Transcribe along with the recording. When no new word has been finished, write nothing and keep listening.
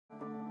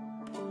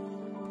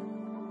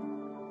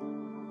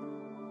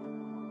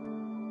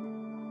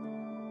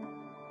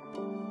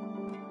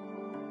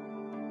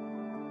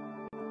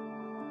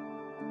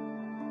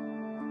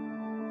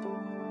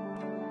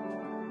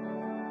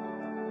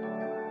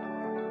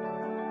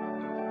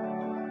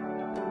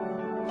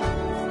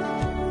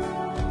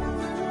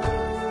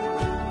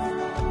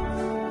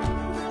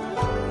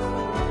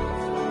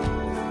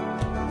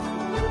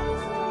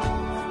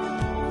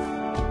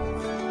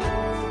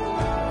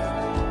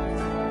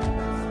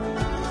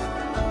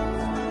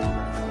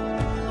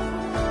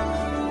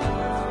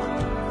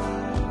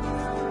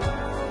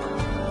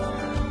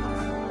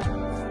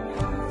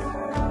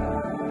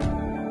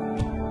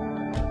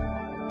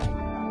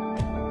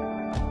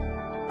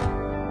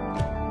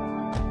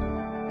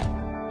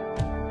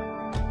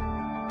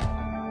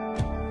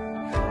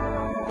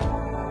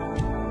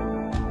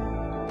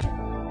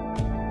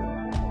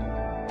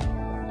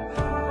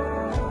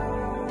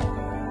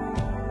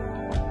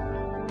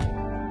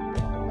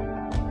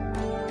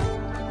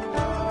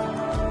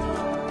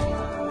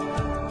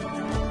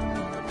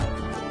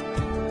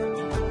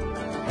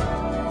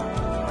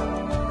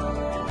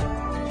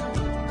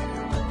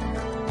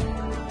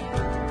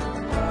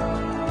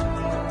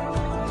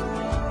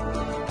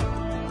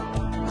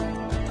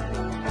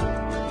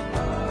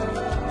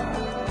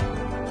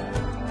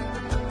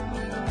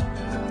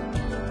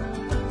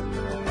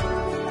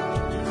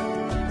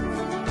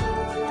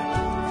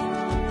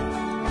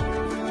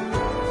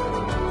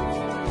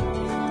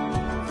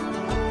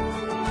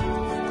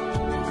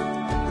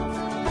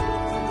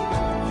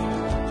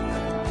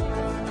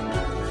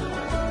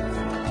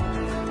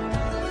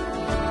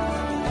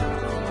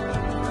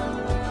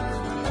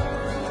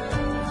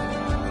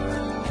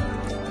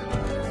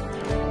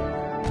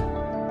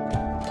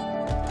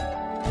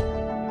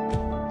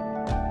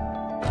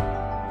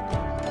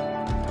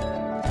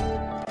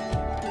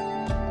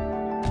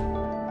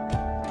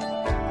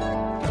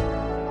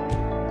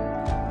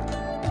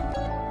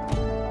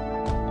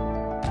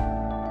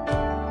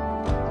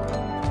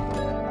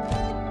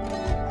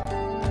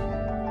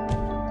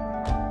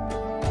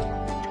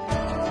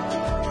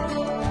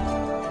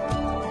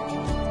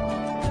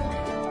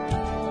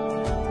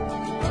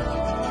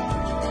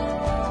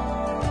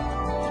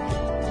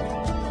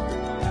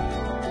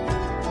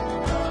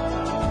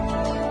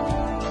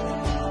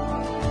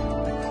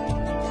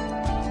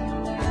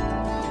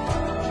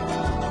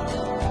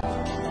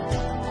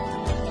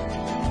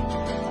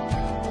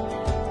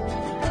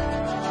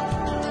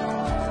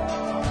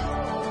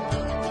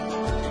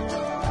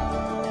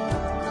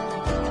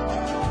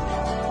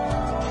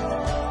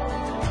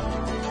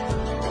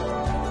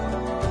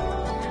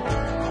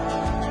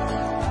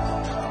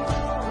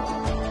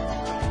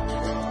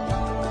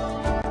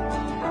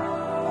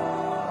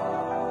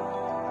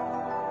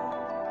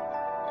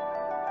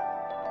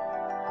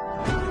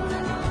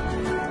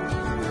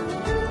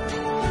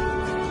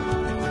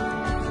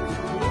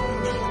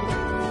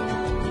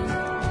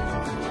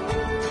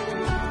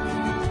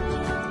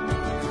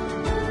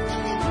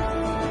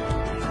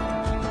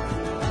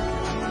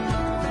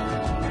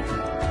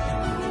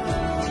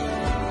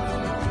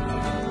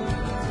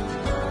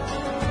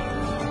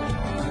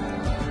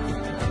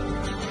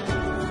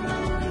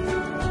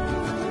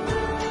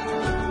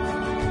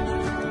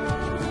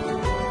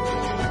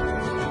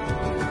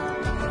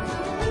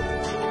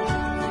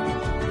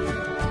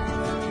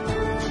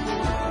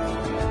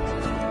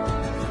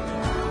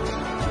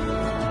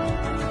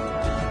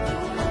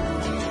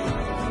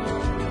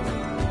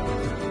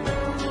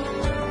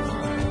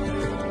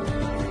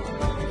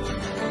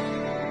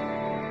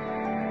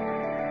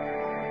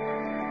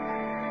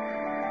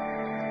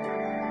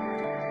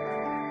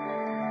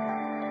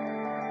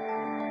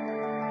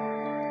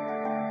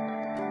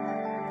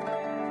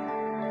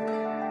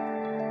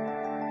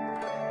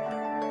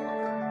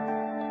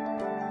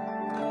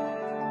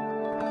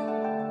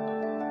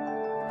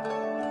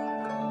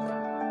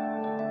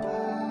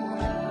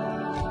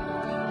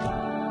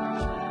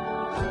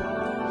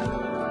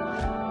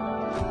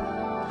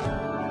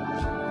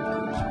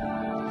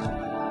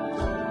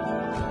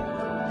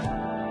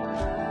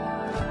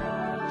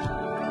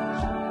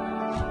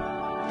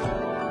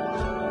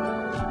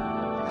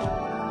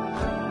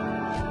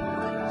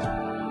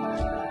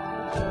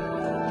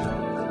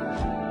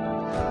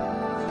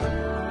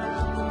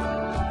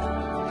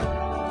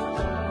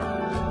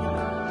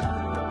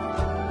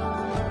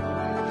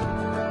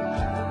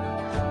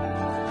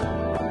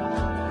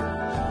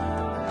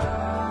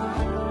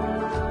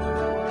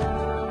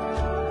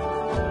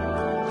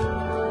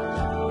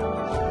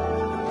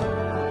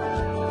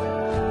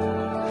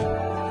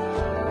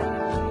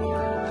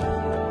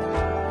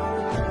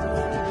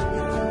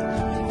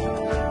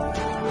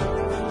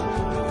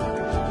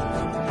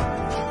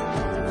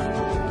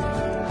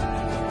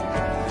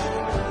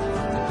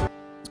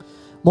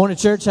Morning,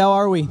 church. How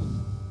are we?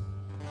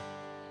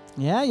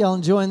 Yeah, y'all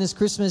enjoying this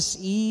Christmas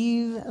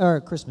Eve or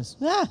Christmas?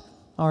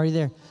 Already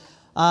there.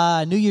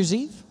 New Year's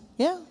Eve.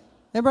 Yeah,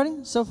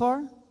 everybody so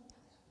far.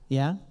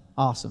 Yeah,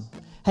 awesome.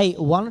 Hey,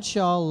 why don't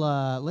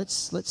y'all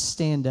let's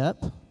stand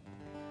up.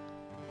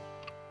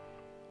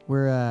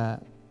 We're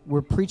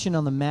preaching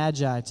on the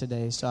Magi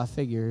today, so I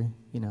figure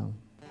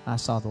I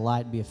saw the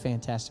light would be a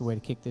fantastic way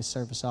to kick this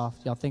service off.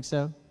 Y'all think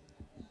so?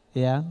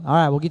 Yeah. All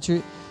right. Well, get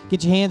your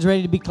hands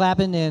ready to be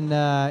clapping, and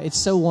it's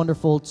so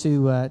wonderful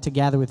to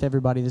gather with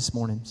everybody this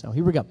morning. So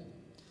here we go.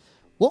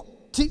 1,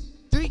 2,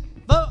 3,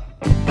 4.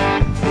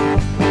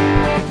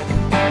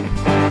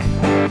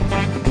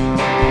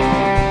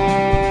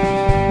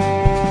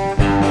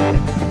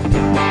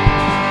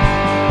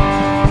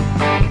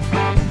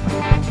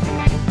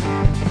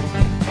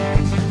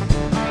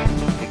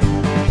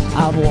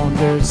 I've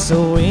wandered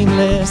so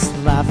aimless,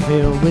 life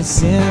filled with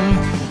sin.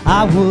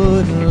 I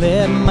wouldn't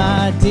let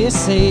my dear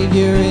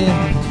Savior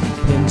in.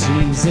 Then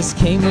Jesus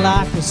came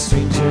like a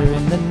stranger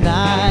in the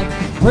night.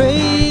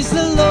 Praise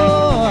the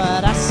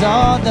Lord, I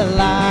saw the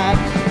light.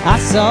 I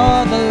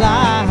saw the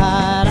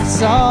light, I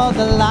saw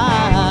the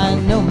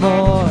light. No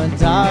more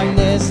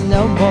darkness,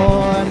 no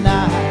more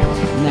night.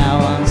 Now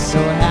I'm so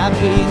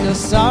happy, no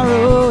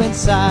sorrow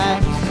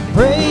inside.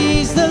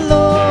 Praise the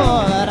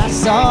Lord, I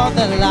saw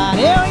the light.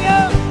 Here we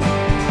go.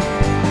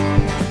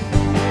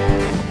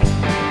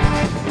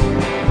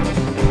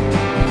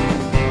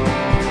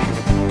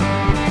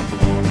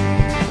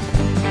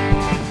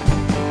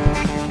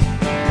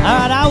 All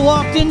right, I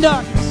walked in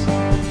darkness.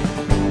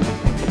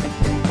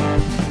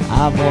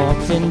 I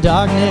walked in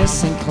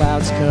darkness and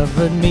clouds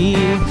covered me.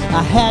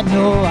 I had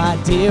no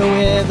idea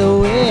where the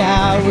way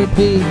out would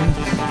be.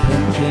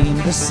 Then came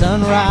the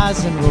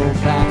sunrise and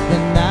rolled back the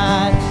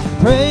night.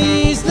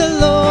 Praise the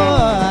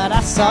Lord,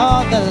 I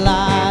saw the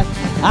light.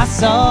 I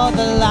saw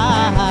the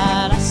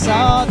light, I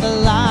saw the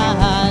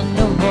light.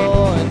 No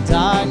more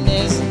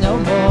darkness, no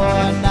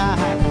more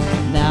night.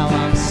 Now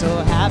I'm so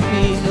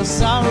happy, no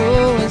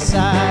sorrow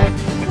inside.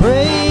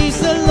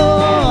 Praise the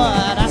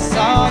Lord, I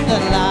saw the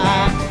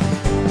light.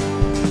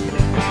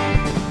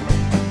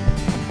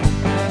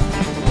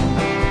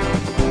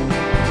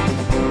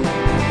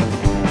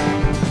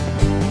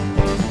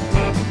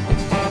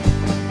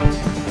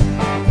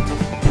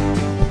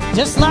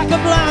 Just like a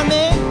blind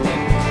man,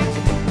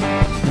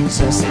 and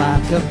just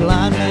like a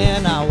blind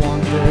man, I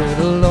wandered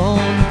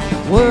alone.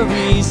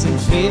 Worries and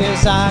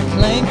fears I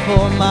claimed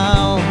for my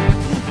own.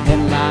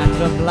 And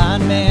like a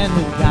blind man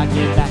who God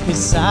gave back his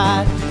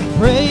sight.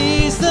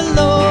 Praise the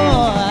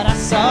Lord, I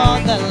saw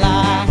the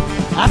light.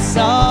 I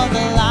saw the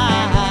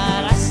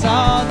light, I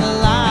saw the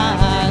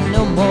light.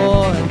 No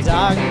more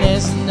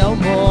darkness, no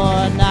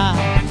more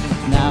night.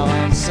 Now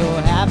I'm so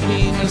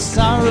happy, no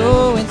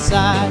sorrow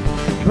inside.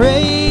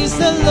 Praise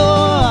the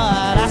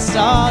Lord, I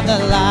saw the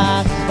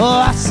light.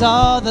 Oh, I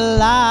saw the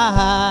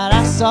light,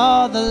 I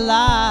saw the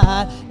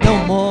light.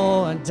 No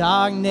more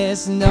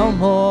darkness, no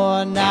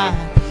more night.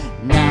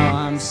 Now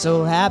I'm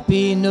so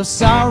happy, no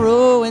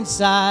sorrow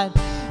inside.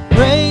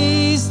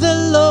 Praise the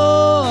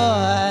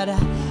Lord,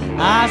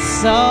 I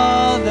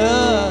saw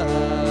the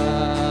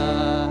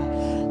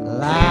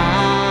light.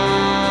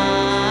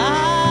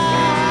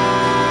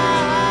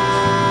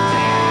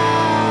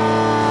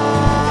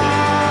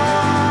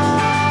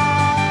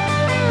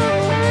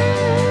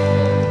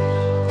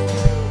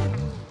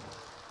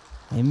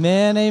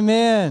 Amen,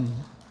 amen.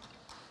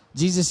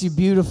 Jesus, you're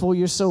beautiful,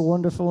 you're so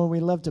wonderful, and we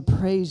love to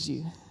praise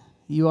you.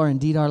 You are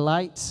indeed our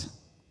light.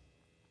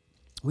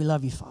 We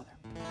love you, Father.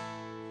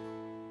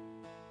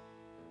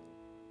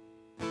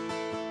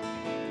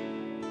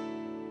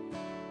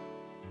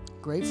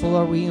 Grateful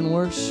are we in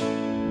worship.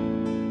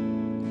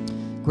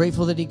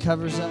 Grateful that he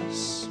covers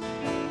us.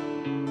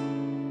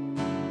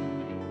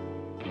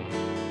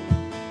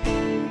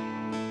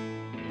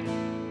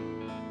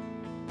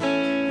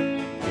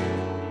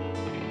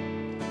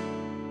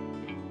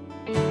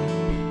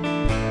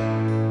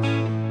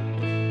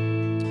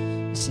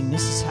 Sing,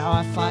 this is how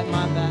I fight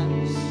my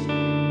battles.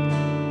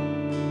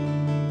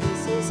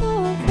 This is how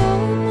I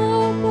fight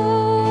my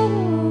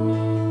battles.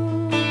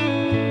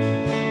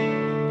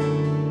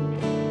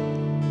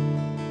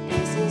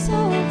 This is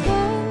how I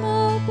fight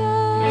my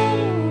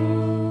battles.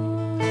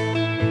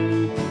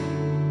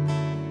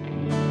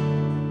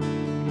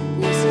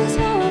 This is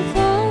how I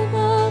fight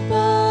my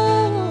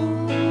battles.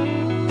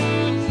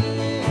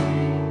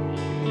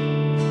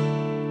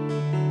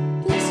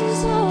 This is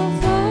how I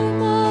fight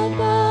my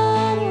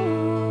battles.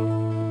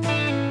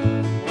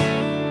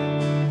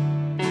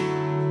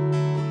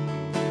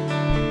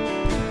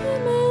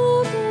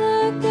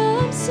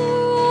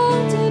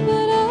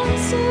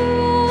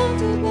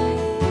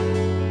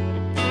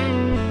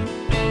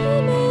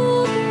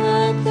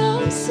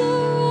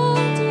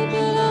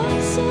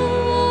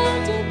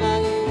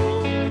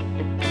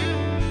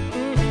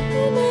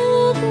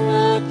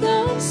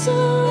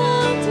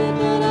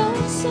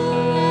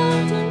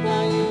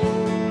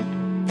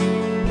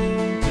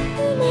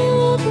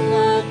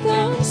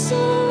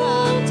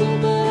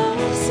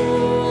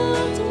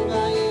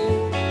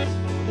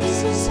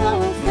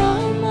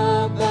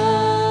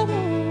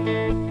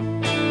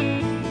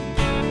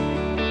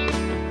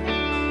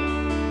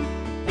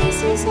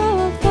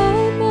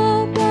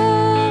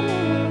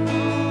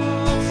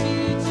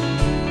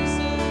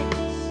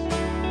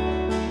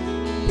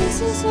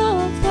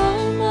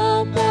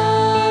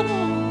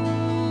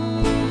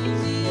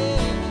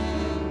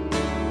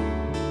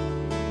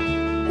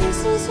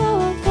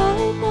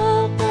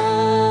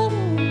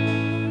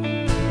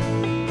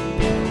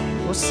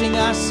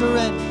 I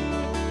surrender.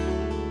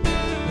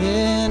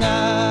 And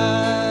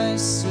I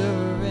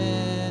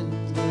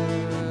surrender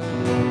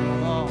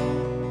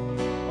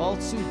all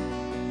to you.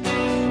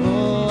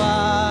 Oh,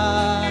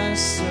 I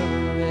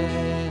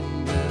surrender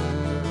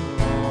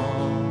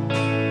all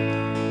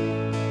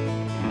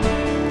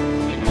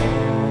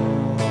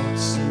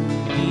to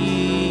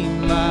be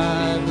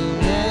my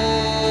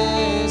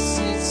blessed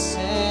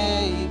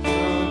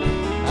Savior.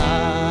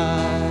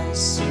 I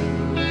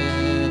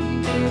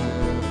surrender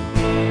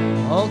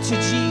all to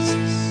Jesus.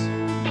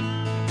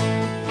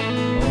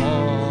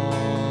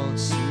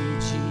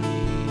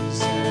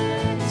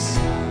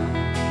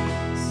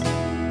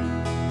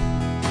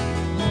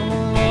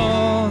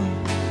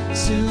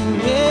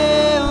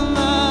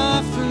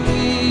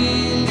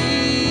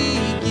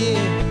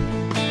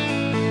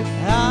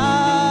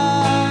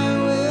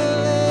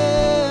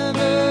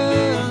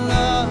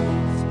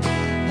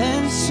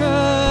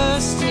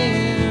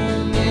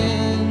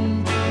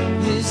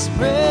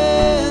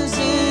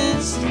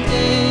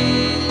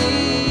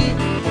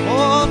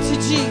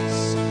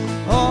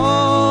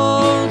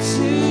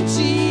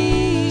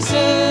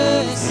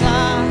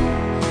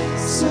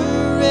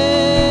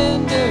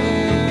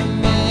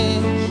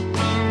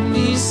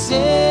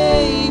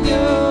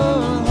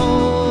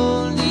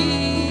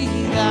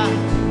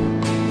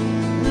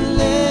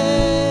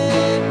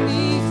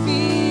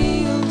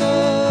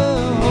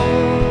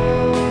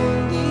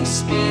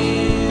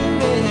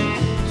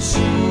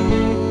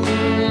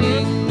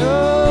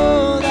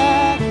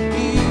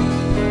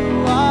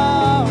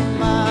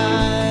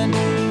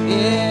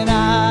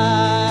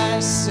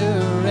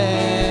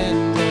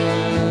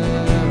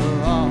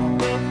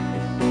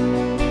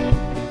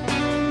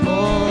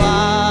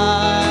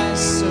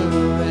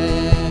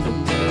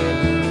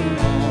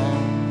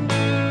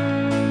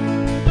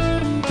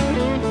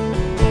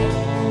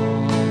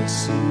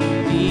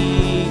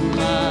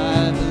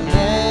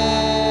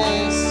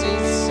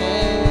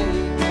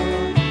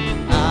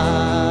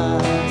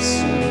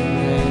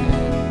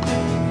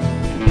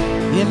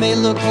 may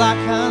look like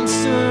I'm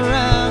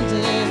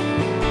surrounded. It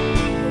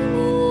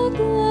may look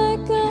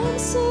like I'm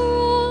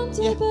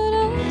surrounded, but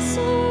I'm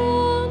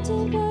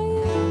surrounded by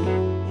you.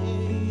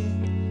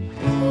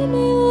 It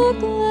may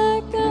look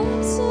like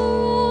I'm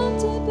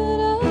surrounded, but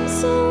I'm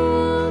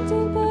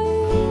surrounded by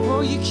you.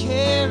 Oh, you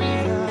carry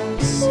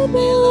us. It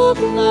may look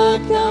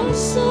like I'm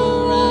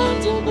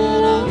surrounded,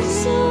 but I'm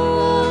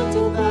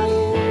surrounded by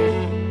you.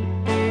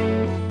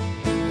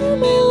 It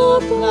may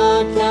look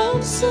like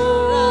I'm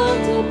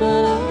surrounded,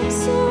 but I'm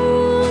surrounded.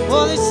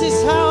 Oh, this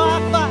is how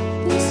I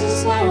fight. This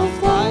is how I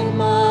fight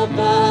my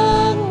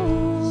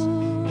battles.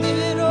 Give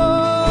it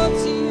all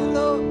to you,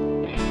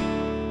 Lord.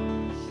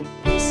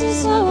 This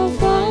is how I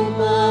fight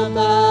my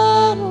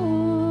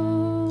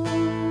battles.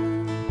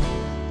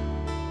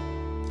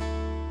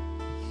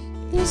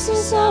 This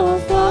is how I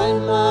fight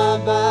my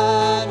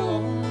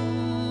battles.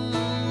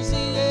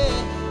 Yeah.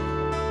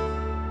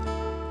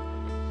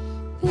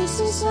 This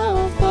is how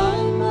I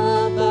fight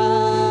my battles.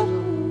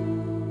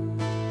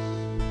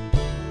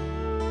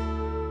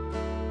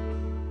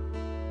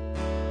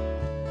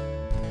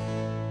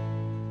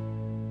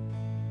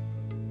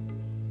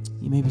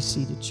 You may be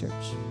seated, church.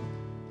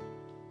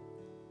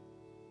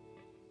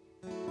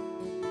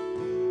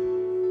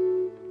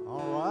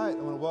 All right, I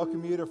want to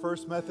welcome you to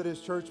First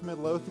Methodist Church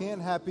Midlothian.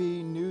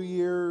 Happy New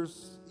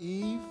Year's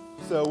Eve.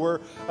 So we're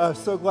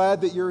so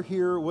glad that you're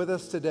here with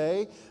us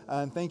today.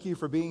 And thank you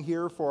for being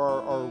here for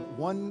our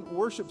one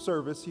worship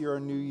service here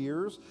on New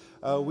Year's.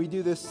 We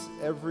do this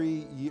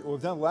every year.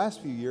 We've done the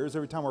last few years,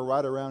 every time we're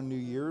right around New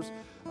Year's.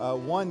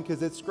 One,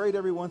 because it's great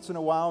every once in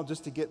a while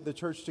just to get the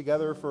church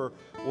together for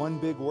one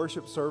big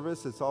worship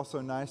service. It's also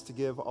nice to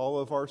give all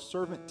of our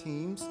servant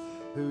teams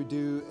who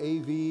do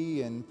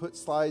AV and put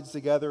slides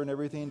together and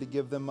everything, to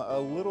give them a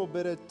little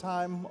bit of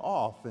time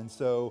off. And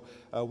so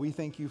we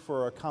thank you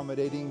for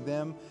accommodating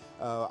them.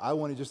 I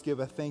want to just give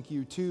a thank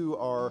you to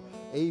our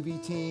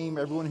AV team,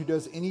 everyone who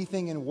does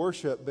anything in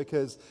worship,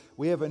 because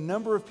we have a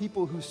number of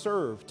people who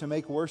serve to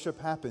make worship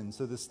happen.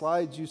 So the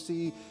slides you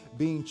see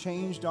being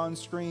changed on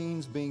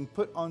screens, being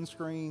put on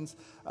screens,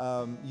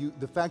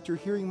 the fact you're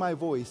hearing my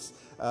voice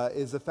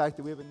is the fact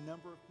that we have a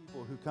number of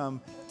people who come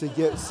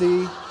to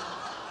see.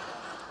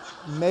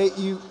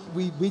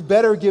 We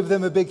better give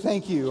them a big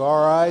thank you,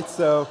 all right?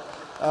 So,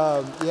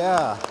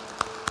 yeah.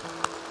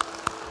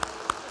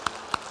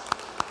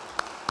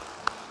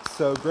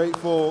 So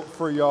grateful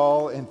for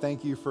y'all, and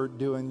thank you for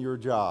doing your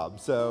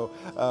job. So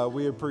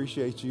we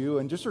appreciate you,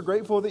 and just are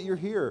grateful that you're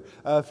here.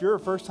 If you're a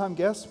first-time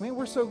guest, man,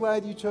 we're so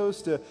glad you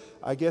chose to,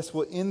 I guess,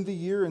 we'll end the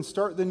year and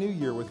start the new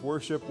year with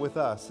worship with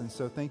us. And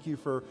so thank you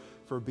for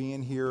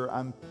being here.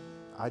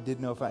 I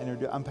didn't know if I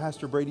introduced. I'm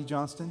Pastor Brady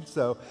Johnston,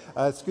 so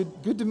it's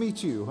good to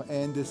meet you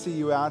and to see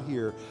you out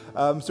here.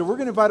 So we're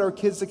going to invite our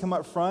kids to come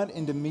up front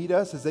and to meet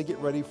us as they get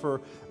ready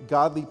for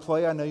Godly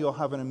Play. I know you'll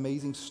have an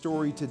amazing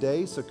story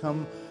today, so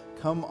come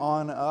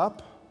on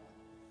up.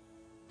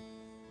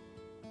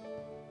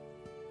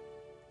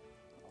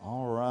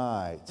 All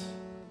right.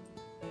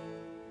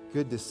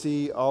 Good to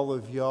see all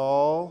of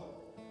y'all.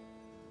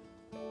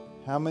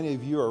 How many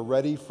of you are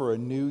ready for a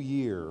new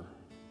year?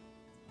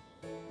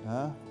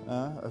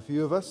 A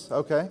few of us?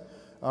 Okay.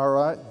 All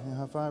right.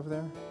 High five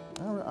there.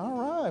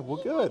 All right.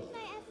 Well, good.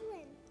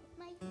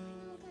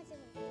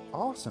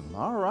 Awesome.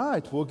 All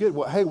right. Well, good.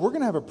 Well, hey, we're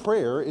going to have a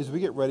prayer as we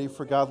get ready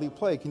for Godly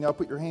Play. Can y'all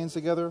put your hands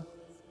together?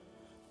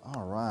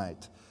 All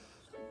right.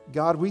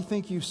 God, we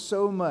thank you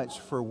so much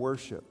for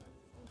worship,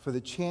 for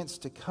the chance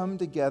to come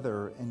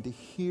together and to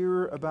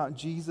hear about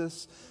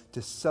Jesus,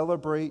 to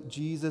celebrate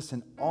Jesus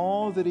and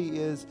all that he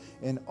is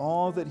and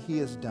all that he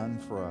has done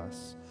for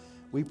us.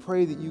 We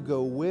pray that you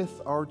go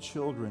with our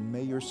children.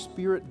 May your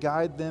Spirit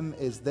guide them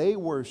as they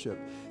worship,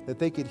 that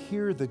they could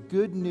hear the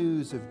good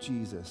news of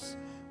Jesus.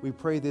 We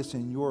pray this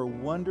in your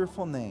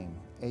wonderful name.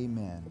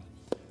 Amen.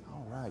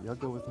 All right, y'all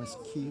go with Miss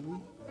Keeley.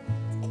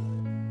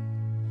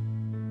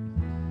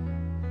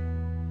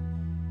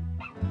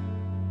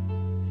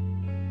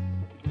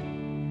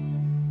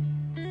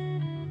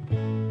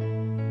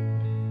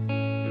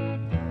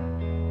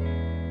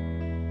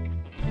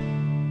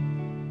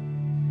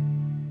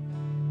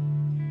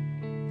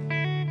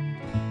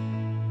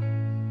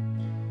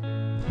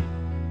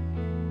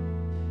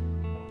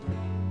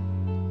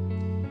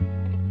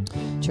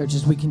 Church,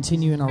 as we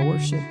continue in our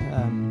worship,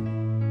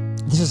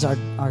 this is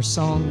our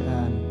song.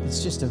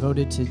 It's just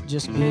devoted to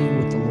just being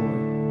with the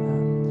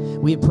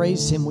Lord. We have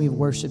praised him, we have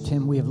worshiped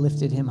him, we have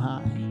lifted him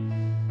high.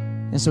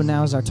 And so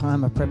now is our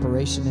time of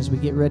preparation as we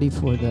get ready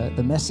for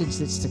the message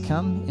that's to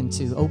come and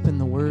to open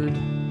the word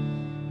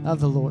of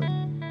the Lord.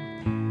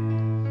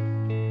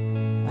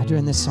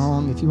 During this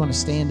song, if you want to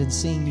stand and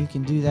sing, you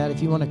can do that.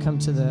 If you want to come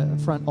to the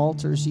front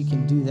altars, you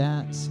can do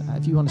that.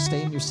 If you want to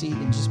stay in your seat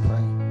and just pray,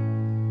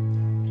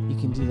 you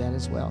can do that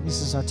as well.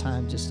 This is our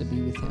time just to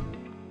be with him.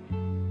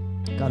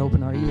 God,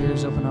 open our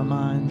ears, open our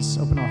minds,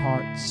 open our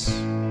hearts.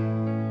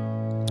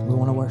 We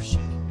want to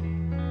worship.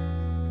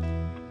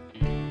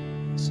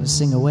 So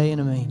sing Away in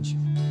a Manger.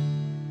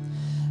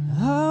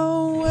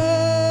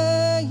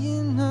 Away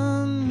in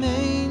a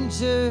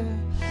manger,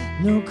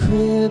 no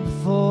crib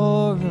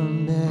for a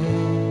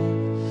man.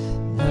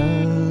 The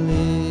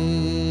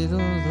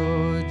little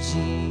Lord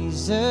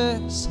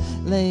Jesus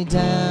laid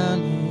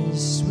down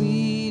his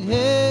sweet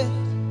head.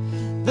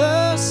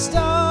 The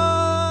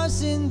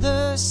stars in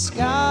the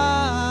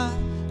sky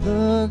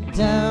look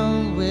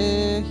down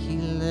where he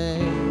lay.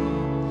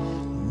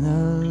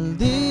 The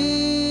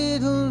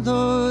little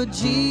Lord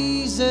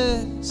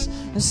Jesus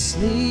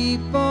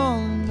asleep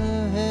on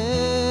the hay.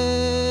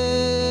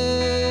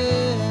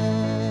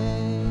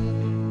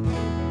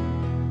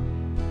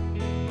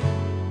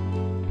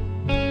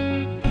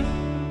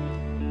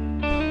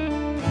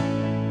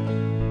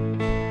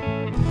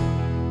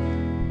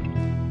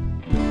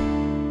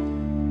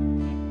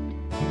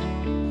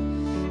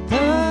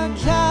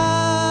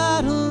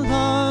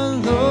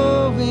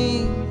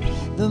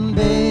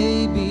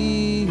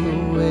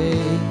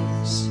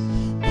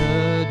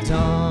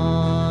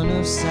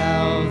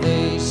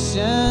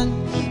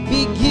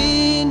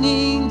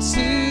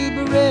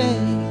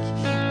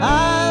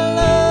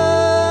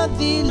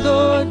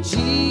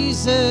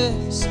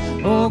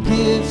 Oh,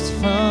 gift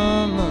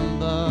from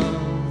above,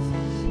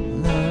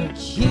 the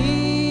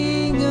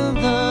King of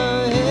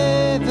the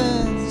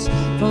heavens,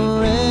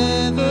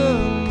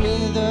 forever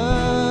with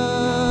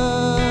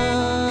us.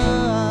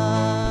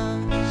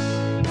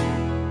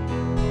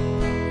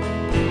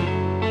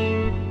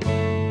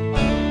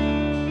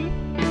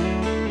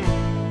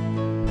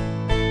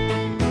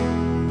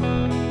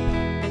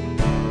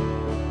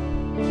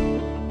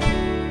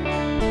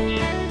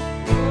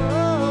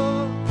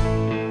 Oh,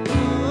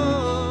 oh,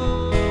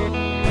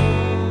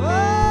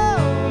 oh.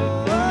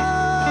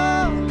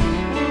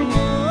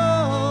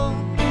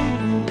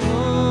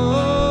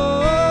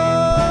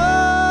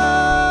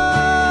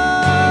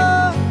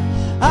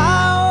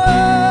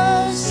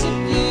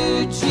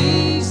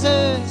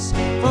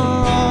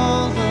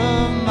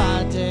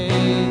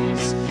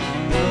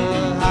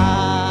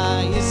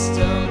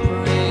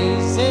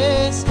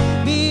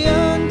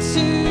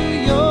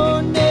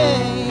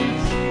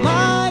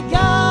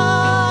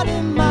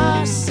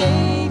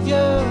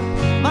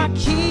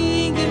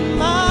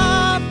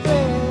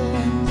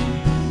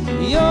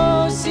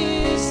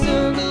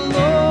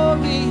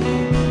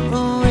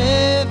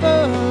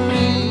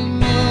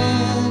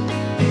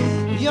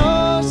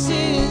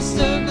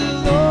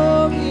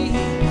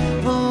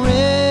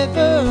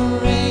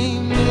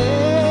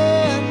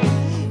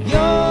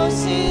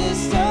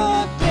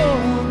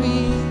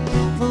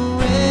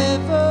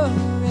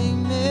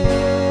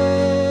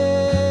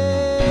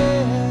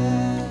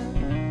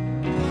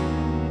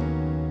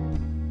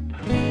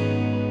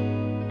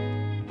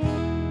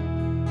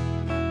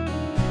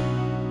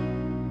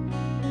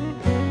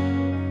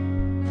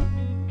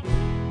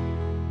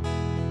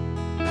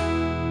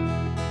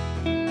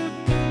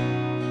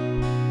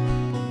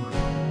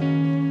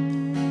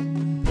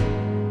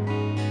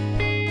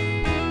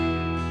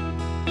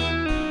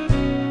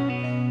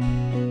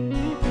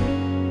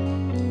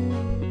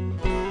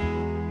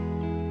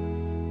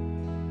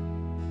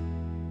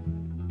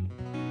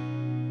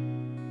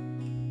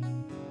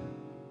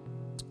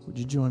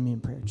 you join me in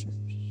prayer, church?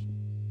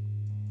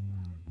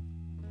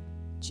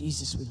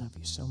 Jesus, we love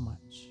you so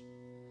much.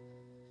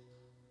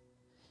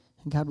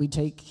 And God, we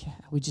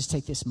just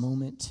take this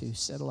moment to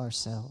settle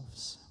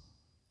ourselves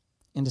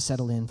and to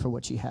settle in for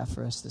what you have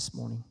for us this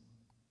morning.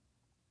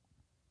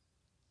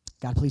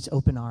 God, please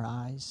open our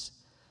eyes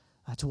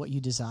to what you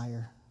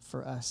desire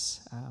for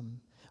us.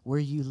 Where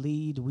you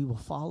lead, we will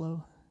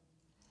follow.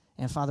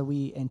 And Father,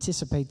 we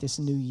anticipate this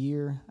new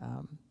year.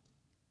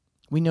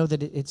 We know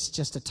that it's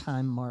just a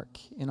time mark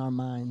in our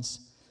minds,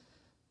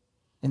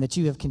 and that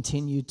you have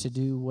continued to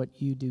do what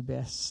you do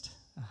best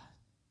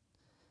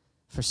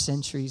for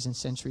centuries and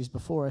centuries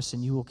before us,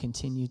 and you will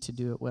continue to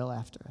do it well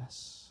after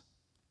us.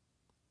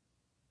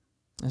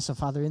 And so,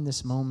 Father, in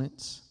this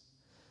moment,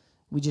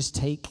 we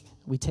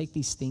take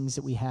these things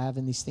that we have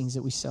and these things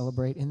that we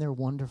celebrate, and they're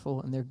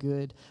wonderful and they're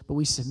good, but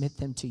we submit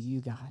them to you,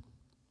 God,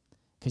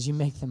 because you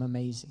make them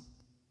amazing.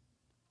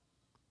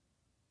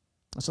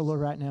 And so,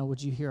 Lord, right now,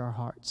 would you hear our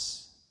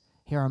hearts,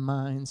 hear our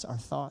minds, our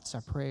thoughts,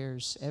 our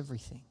prayers,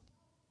 everything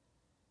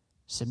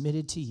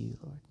submitted to you,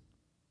 Lord.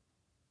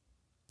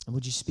 And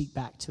would you speak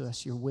back to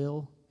us your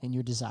will and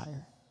your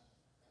desire?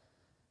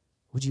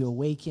 Would you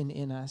awaken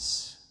in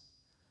us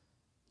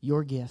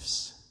your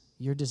gifts,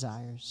 your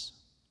desires,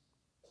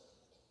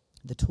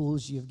 the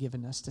tools you have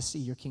given us to see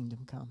your kingdom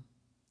come?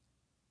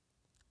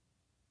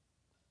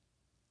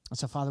 And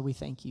so, Father, we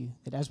thank you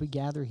that as we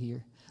gather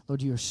here,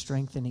 Lord, you are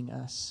strengthening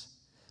us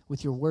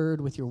with your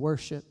word, with your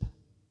worship.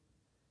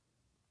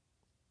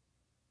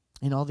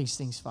 In all these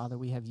things, Father,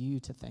 we have you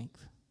to thank.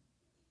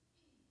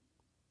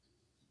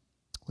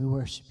 We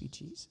worship you,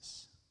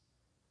 Jesus.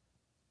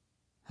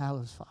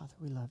 Hallowed, Father,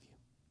 we love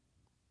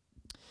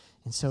you.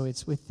 And so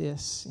it's with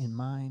this in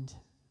mind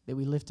that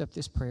we lift up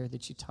this prayer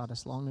that you taught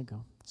us long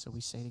ago. So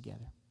we say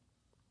together,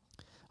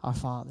 Our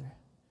Father,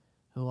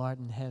 who art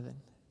in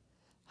heaven,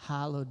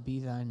 hallowed be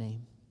thy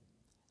name.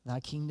 Thy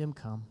kingdom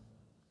come,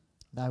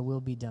 thy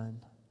will be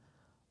done,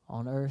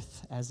 on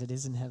earth as it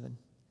is in heaven.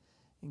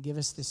 And give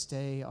us this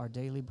day our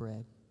daily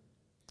bread,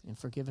 and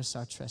forgive us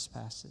our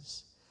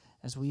trespasses,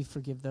 as we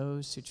forgive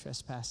those who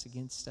trespass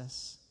against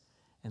us.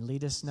 And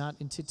lead us not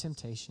into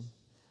temptation,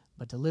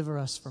 but deliver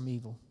us from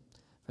evil.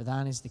 For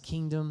thine is the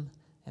kingdom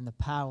and the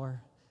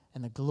power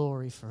and the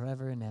glory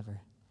forever and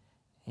ever.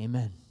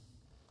 Amen.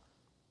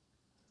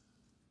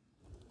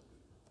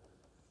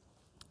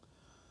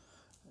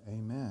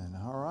 Amen.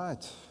 All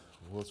right.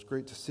 Well, it's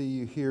great to see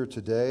you here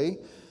today.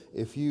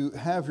 If you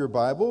have your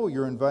Bible,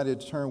 you're invited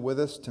to turn with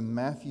us to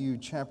Matthew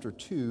chapter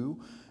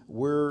 2.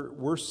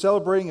 We're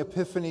celebrating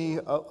Epiphany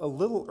a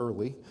little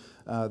early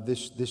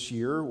this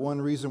year.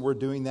 One reason we're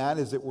doing that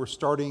is that we're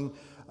starting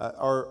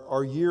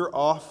our year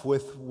off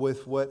with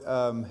what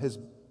has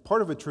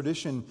part of a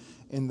tradition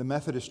in the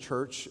Methodist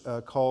Church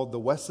called the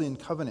Wesleyan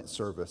Covenant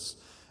Service.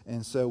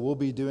 And so we'll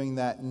be doing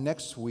that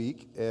next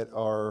week at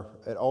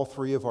all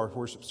three of our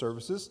worship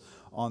services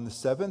on the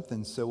 7th.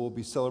 And so we'll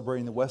be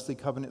celebrating the Wesley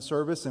Covenant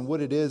Service. And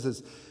what it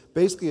is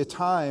basically a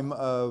time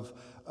of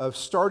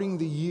starting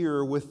the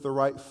year with the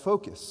right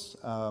focus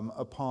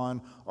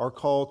upon our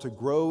call to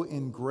grow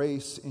in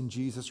grace in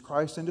Jesus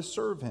Christ and to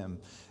serve him.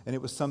 And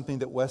it was something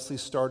that Wesley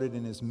started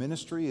in his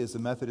ministry as the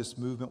Methodist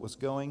movement was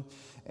going,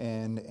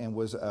 and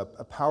was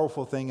a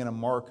powerful thing and a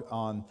mark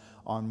on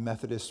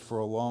Methodists for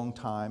a long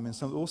time. And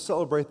so we'll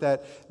celebrate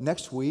that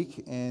next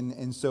week.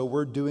 And so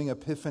we're doing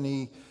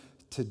Epiphany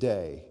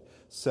today.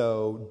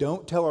 So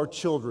don't tell our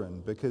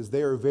children, because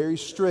they are very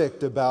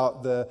strict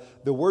about the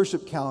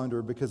worship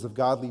calendar because of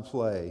godly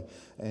play.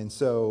 And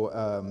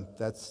so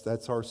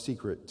that's our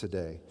secret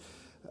today.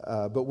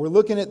 But we're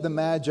looking at the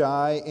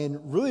Magi,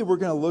 and really we're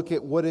going to look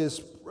at what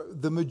is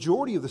the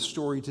majority of the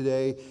story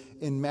today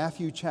in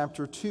Matthew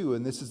chapter 2.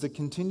 And this is the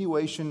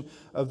continuation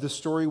of the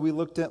story we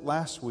looked at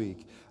last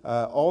week.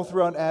 All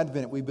throughout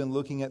Advent, we've been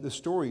looking at the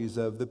stories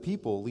of the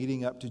people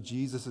leading up to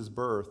Jesus'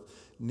 birth,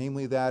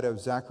 namely that of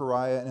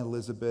Zachariah and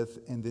Elizabeth,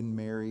 and then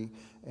Mary,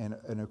 and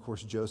of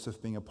course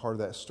Joseph being a part of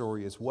that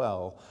story as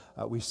well.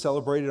 We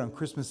celebrated on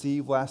Christmas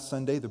Eve last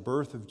Sunday the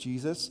birth of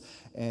Jesus,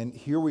 and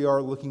here we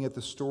are looking at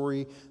the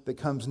story that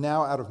comes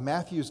now out of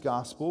Matthew's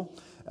gospel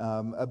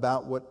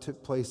about what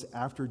took place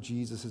after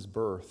Jesus'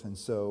 birth. And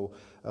so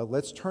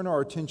let's turn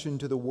our attention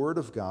to the Word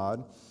of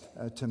God,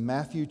 to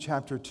Matthew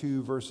chapter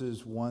 2,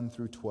 verses 1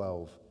 through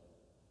 12.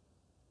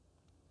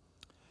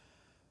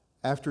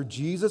 After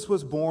Jesus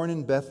was born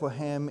in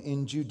Bethlehem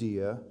in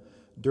Judea,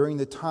 during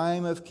the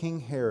time of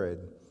King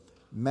Herod,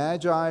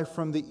 Magi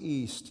from the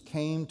east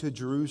came to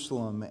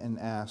Jerusalem and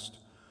asked,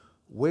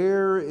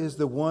 "Where is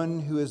the one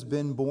who has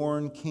been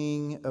born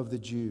King of the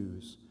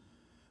Jews?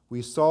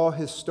 We saw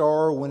his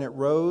star when it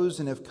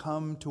rose and have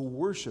come to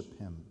worship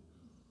him."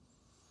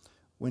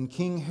 When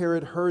King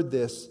Herod heard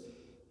this,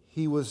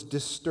 he was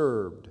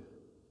disturbed,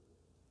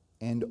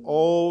 and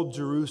all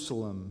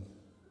Jerusalem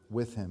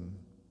with him.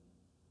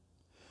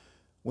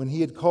 When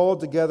he had called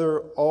together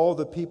all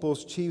the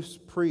people's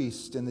chief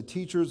priests and the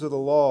teachers of the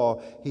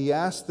law, he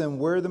asked them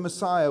where the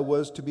Messiah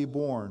was to be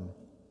born.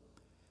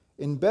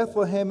 "In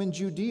Bethlehem in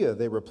Judea,"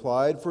 they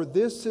replied, "for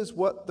this is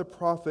what the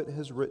prophet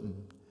has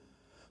written.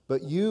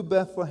 But you,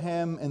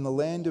 Bethlehem, in the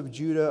land of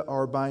Judah,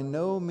 are by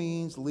no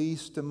means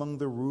least among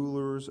the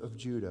rulers of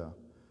Judah.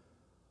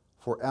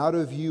 For out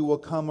of you will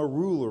come a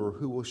ruler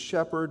who will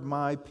shepherd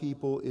my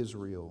people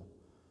Israel."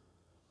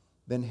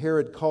 Then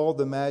Herod called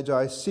the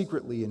Magi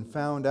secretly and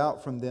found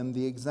out from them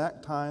the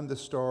exact time the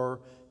star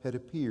had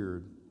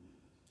appeared.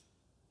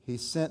 He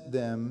sent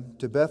them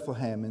to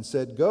Bethlehem and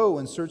said, "Go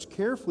and search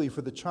carefully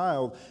for the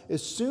child.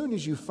 As soon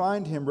as you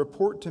find him,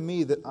 report to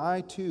me that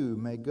I too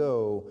may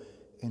go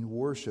and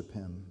worship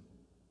him."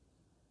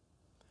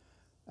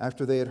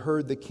 After they had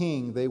heard the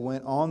king, they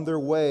went on their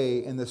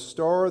way, and the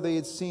star they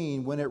had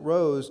seen when it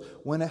rose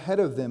went ahead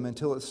of them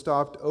until it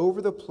stopped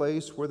over the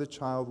place where the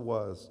child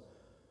was.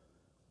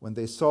 When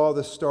they saw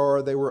the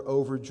star, they were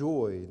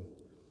overjoyed.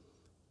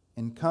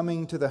 And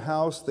coming to the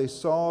house, they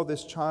saw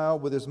this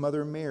child with his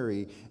mother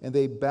Mary, and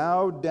they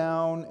bowed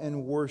down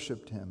and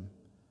worshipped him.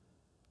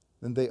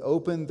 Then they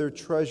opened their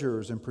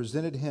treasures and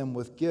presented him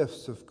with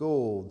gifts of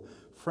gold,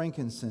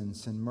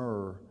 frankincense, and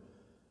myrrh.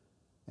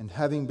 And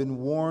having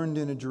been warned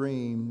in a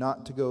dream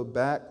not to go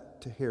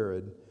back to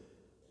Herod,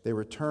 they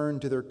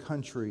returned to their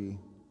country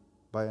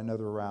by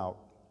another route.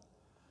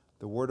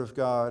 The word of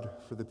God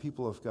for the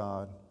people of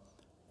God.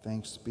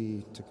 Thanks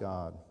be to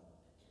God.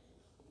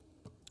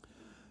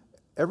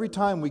 Every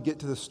time we get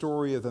to the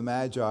story of the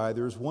Magi,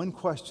 there's one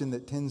question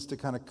that tends to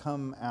kind of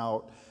come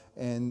out,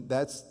 and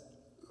that's,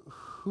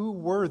 who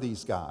were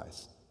these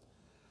guys?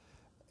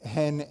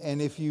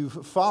 And if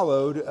you've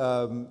followed,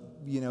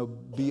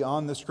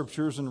 beyond the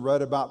scriptures and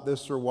read about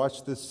this or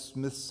watched this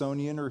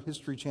Smithsonian or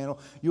History Channel,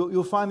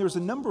 you'll find there's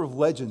a number of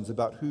legends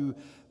about who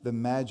the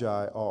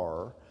Magi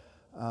are.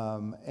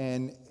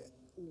 And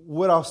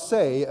what I'll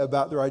say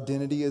about their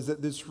identity is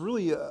that there's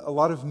really a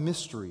lot of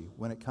mystery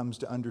when it comes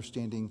to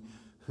understanding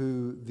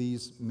who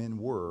these men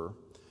were.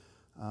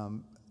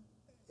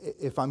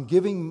 If I'm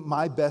giving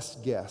my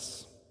best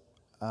guess,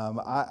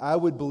 I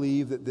would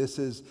believe that this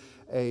is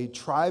a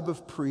tribe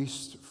of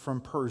priests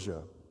from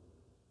Persia.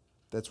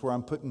 That's where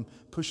I'm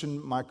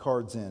pushing my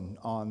cards in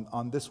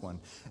on this one.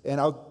 And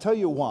I'll tell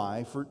you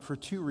why, for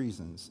two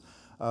reasons.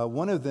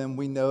 One of them,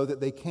 we know that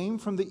they came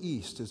from the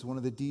east, is one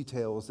of the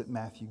details that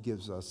Matthew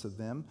gives us of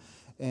them.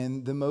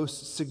 And the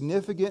most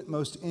significant,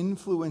 most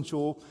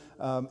influential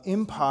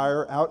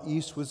empire out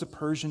east was the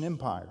Persian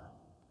Empire.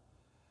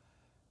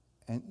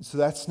 And so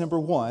that's number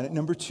one.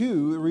 Number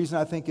two, the reason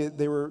I think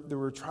they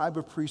were a tribe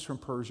of priests from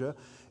Persia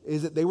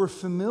is that they were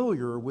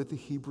familiar with the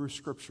Hebrew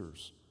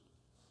Scriptures.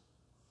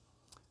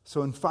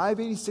 So in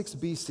 586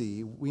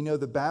 BC, we know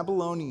the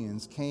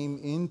Babylonians came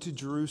into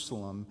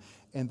Jerusalem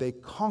and they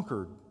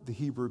conquered the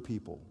Hebrew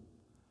people.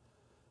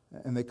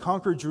 And they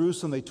conquered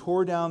Jerusalem, they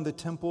tore down the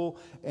temple,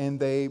 and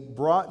they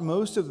brought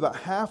about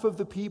half of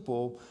the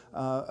people,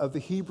 of the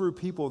Hebrew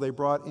people, they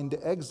brought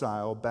into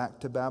exile back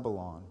to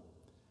Babylon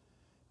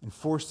and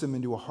forced them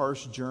into a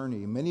harsh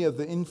journey. Many of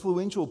the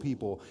influential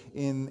people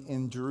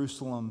in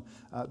Jerusalem,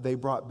 they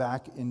brought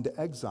back into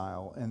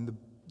exile. And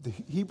the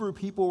Hebrew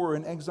people were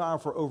in exile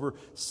for over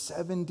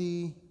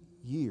 70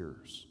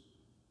 years.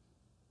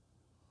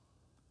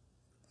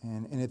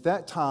 And at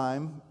that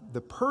time,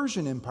 the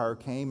Persian Empire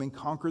came and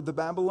conquered the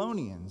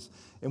Babylonians.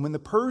 And when the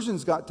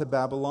Persians got to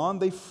Babylon,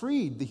 they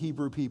freed the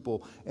Hebrew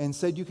people and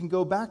said, you can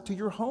go back to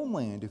your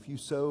homeland if you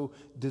so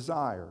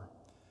desire.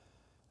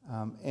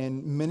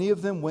 And many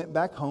of them went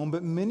back home,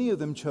 but many of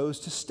them chose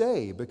to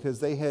stay because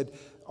they had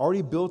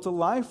already built a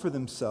life for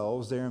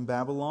themselves there in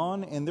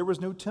Babylon, and there was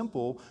no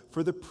temple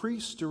for the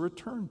priests to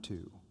return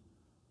to.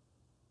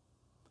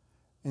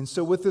 And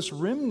so with this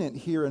remnant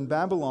here in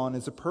Babylon,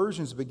 as the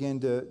Persians began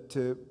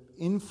to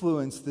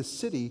influence the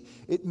city,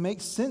 it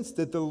makes sense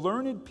that the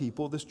learned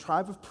people, this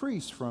tribe of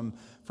priests from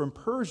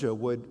Persia,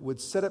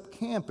 would set up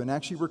camp and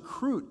actually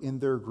recruit in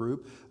their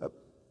group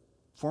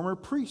former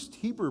priests,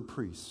 Hebrew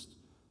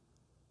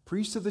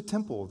priests of the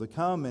temple, to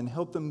come and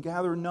help them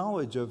gather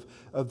knowledge of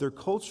their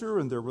culture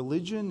and their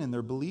religion and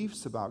their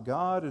beliefs about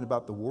God and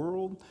about the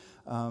world.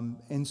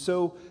 And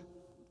so,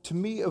 to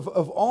me, of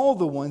all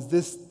the ones,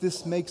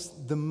 this makes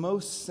the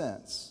most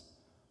sense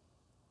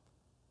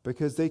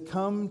because they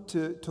come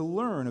to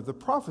learn of the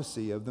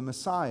prophecy of the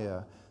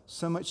Messiah,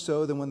 so much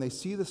so that when they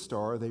see the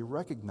star, they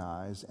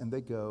recognize and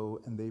they go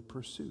and they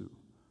pursue.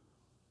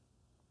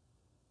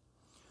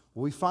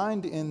 We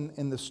find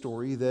in the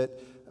story that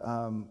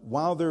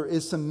while there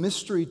is some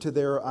mystery to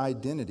their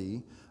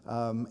identity,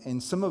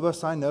 and some of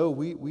us, I know,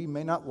 we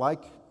may not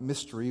like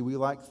mystery, we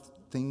like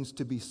things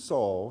to be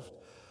solved.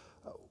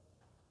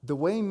 The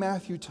way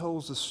Matthew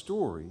tells the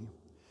story,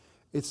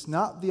 it's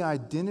not the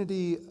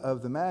identity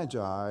of the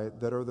Magi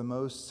that are the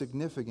most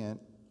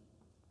significant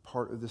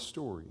part of the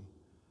story.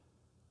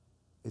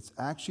 It's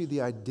actually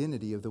the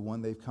identity of the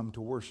one they've come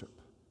to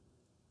worship.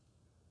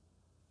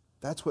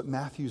 That's what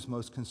Matthew's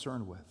most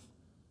concerned with.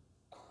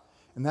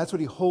 And that's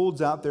what he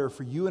holds out there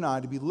for you and I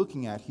to be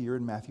looking at here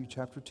in Matthew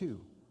chapter 2.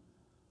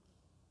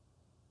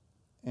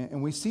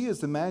 And we see as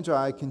the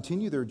Magi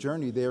continue their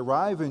journey, they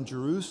arrive in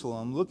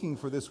Jerusalem looking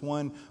for this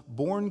one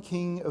born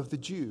king of the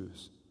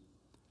Jews.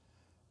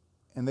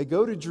 And they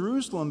go to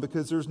Jerusalem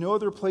because there's no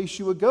other place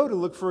you would go to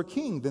look for a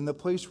king than the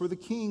place where the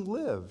king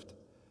lived.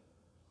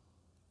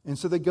 And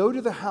so they go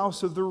to the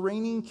house of the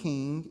reigning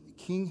king,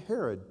 King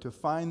Herod, to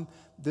find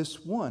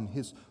this one,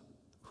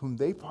 whom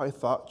they probably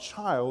thought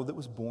child that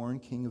was born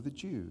king of the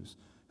Jews,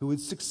 who would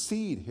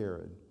succeed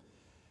Herod.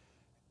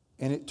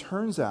 And it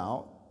turns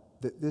out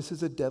that this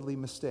is a deadly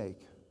mistake.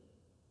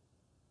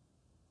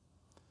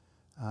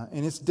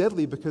 And it's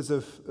deadly because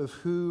of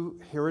who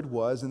Herod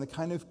was and the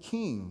kind of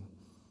king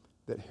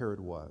that Herod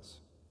was.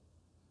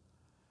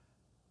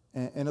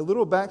 And a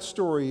little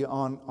backstory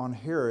on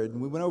Herod,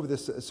 and we went over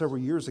this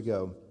several years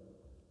ago,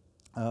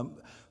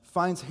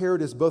 finds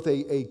Herod as both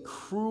a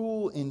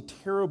cruel and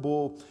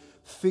terrible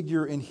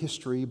figure in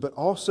history, but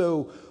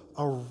also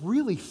a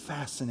really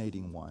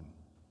fascinating one.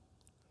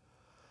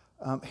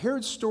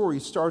 Herod's story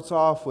starts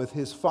off with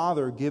his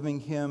father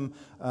giving him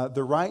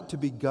the right to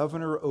be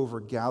governor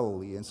over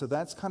Galilee. And so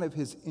that's kind of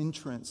his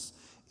entrance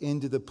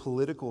into the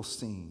political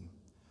scene.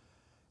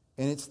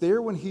 And it's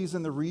there when he's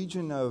in the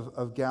region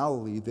of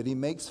Galilee that he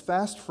makes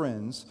fast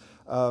friends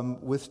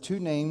with two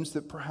names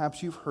that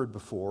perhaps you've heard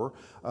before.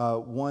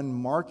 One,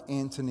 Mark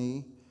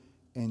Antony,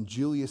 and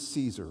Julius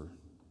Caesar,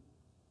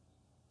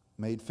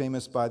 made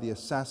famous by the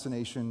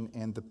assassination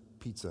and the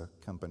pizza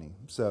company.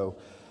 So,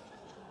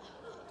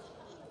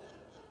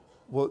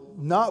 well,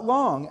 not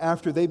long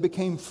after they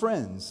became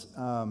friends,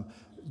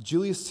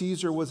 Julius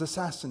Caesar was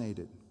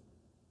assassinated.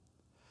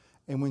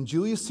 And when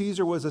Julius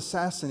Caesar was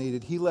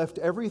assassinated, he left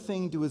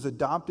everything to his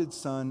adopted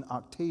son,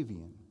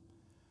 Octavian.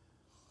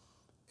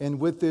 And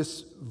with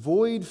this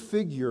void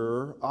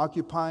figure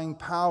occupying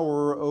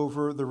power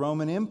over the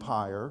Roman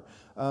Empire,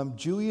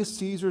 Julius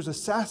Caesar's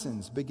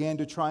assassins began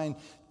to try and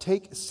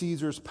take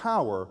Caesar's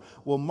power.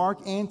 Well,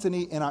 Mark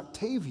Antony and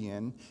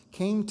Octavian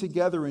came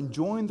together and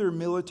joined their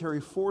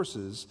military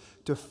forces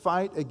to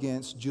fight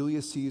against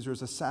Julius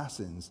Caesar's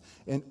assassins.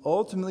 And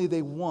ultimately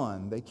they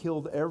won. They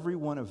killed every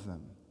one of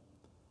them.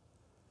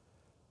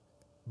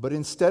 But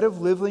instead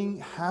of living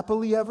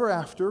happily ever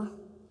after,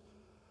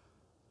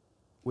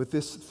 with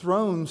this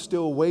throne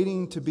still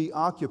waiting to be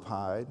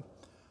occupied,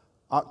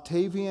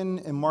 Octavian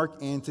and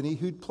Mark Antony,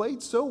 who'd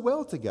played so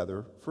well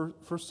together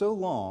for so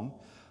long,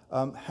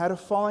 had a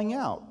falling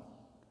out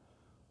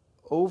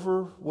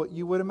over what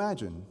you would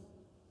imagine,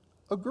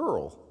 a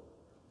girl.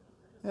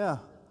 Yeah,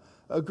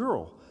 a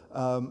girl.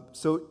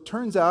 So it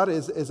turns out,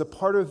 as a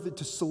part of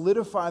to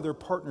solidify their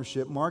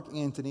partnership, Mark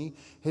Antony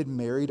had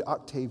married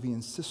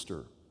Octavian's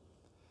sister.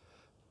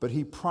 But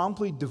he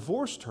promptly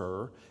divorced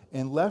her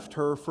and left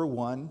her for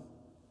one,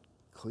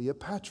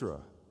 Cleopatra.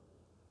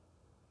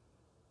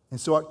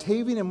 And so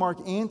Octavian and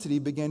Mark Antony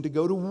began to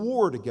go to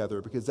war together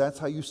because that's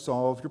how you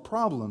solve your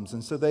problems.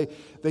 And so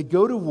they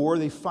go to war,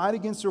 they fight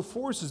against their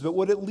forces, but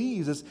what it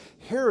leaves is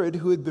Herod,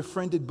 who had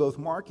befriended both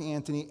Mark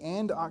Antony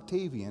and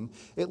Octavian,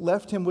 it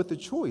left him with the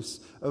choice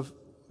of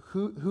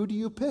who do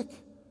you pick?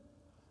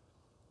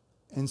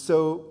 And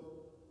so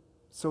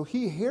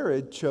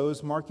Herod,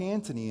 chose Mark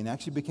Antony and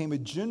actually became a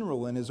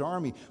general in his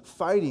army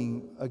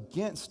fighting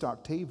against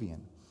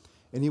Octavian.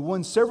 And he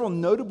won several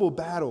notable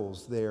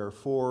battles there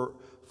for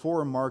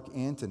Mark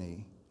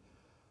Antony.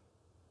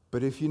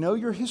 But if you know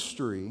your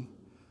history,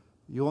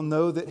 you'll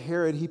know that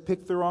Herod, he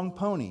picked the wrong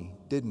pony,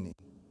 didn't he?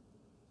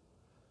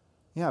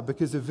 Yeah,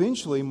 because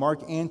eventually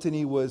Mark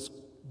Antony was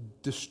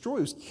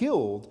destroyed, was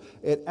killed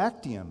at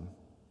Actium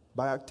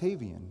by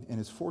Octavian and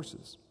his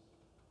forces.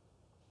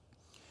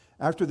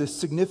 After this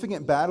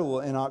significant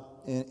battle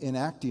in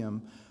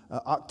Actium,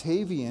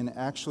 Octavian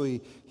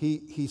actually,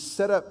 he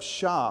set up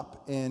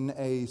shop in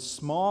a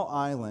small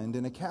island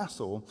in a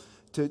castle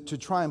to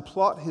try and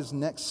plot his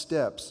next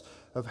steps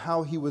of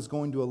how he was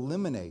going to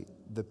eliminate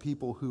the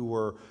people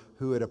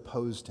who had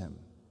opposed him.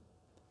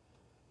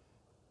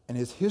 And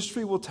his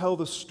history will tell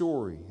the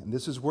story, and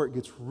this is where it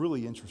gets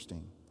really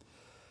interesting.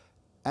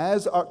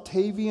 As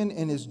Octavian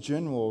and his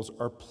generals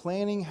are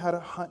planning how to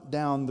hunt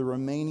down the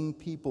remaining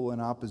people in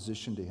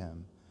opposition to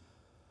him,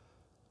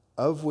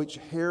 of which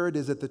Herod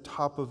is at the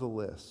top of the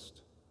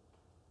list,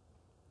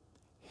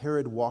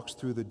 Herod walks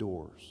through the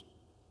doors.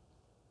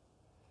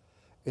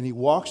 And he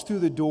walks through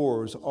the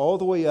doors all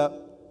the way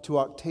up to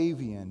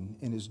Octavian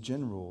and his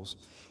generals,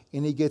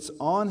 and he gets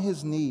on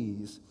his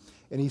knees,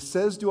 and he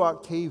says to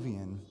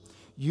Octavian,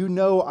 "You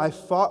know I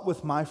fought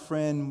with my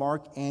friend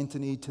Mark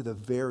Antony to the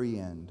very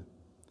end.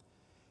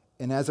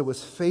 And as I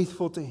was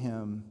faithful to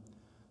him,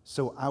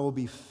 so I will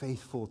be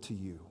faithful to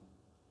you."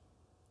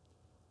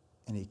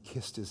 And he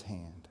kissed his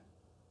hand.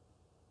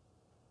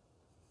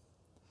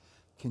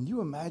 Can you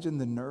imagine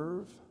the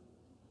nerve?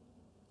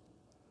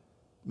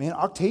 Man,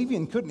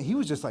 Octavian couldn't. He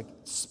was just like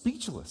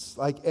speechless,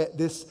 like at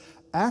this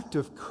act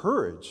of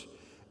courage.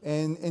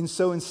 And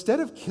so instead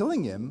of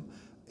killing him,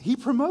 he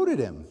promoted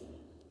him.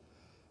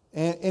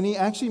 And he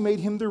actually made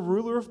him the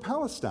ruler of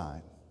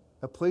Palestine,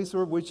 a place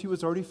of which he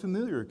was already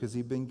familiar because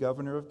he'd been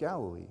governor of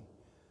Galilee.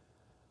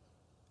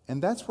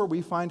 And that's where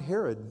we find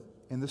Herod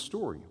in the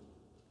story.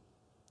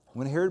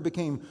 When Herod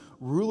became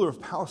ruler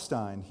of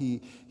Palestine,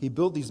 he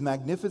built these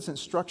magnificent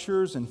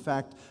structures. In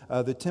fact,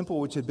 the temple,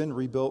 which had been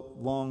rebuilt,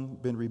 long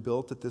been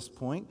rebuilt at this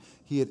point,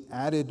 he had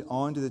added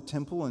on to the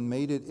temple and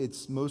made it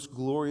its most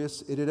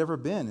glorious it had ever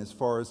been as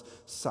far as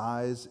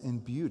size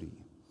and beauty.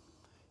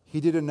 He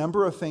did a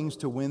number of things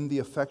to win the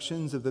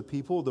affections of the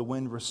people, to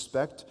win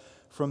respect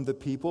from the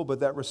people, but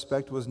that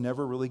respect was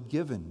never really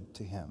given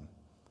to him.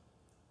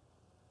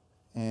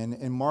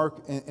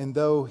 And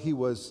though he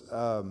was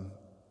a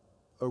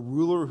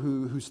ruler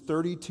whose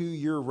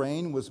 32-year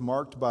reign was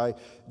marked by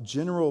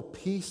general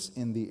peace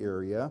in the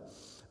area,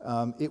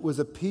 it was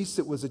a peace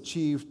that was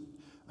achieved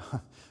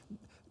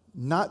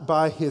not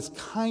by his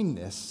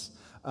kindness,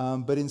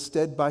 but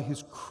instead by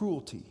his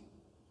cruelty.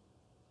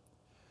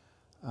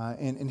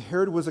 And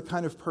Herod was a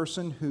kind of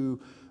person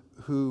who,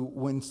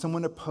 when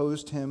someone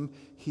opposed him,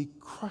 he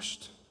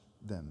crushed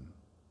them.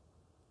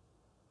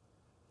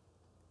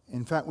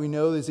 In fact, we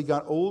know as he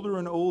got older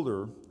and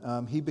older,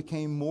 he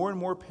became more and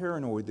more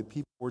paranoid that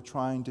people were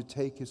trying to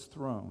take his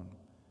throne.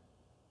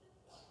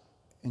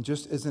 And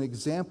just as an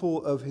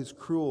example of his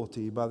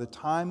cruelty, by the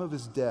time of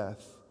his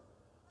death,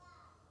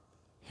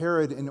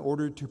 Herod, in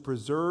order to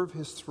preserve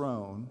his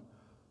throne,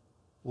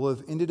 will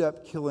have ended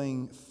up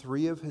killing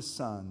 3 of his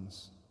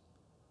sons,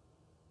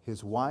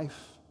 his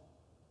wife,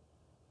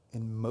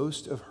 and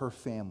most of her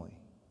family,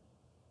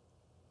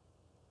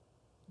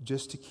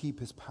 just to keep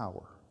his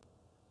power.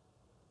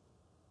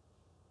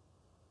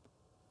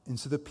 And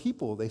so the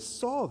people, they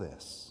saw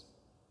this.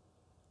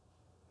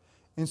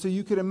 And so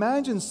you could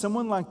imagine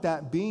someone like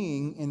that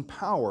being in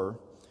power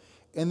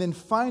and then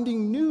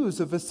finding news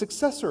of a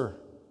successor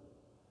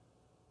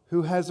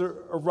who has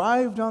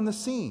arrived on the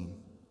scene.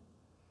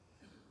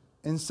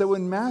 And so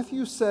when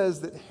Matthew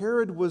says that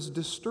Herod was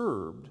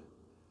disturbed,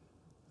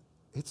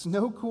 it's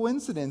no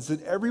coincidence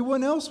that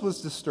everyone else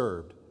was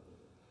disturbed,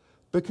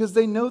 because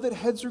they know that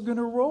heads are going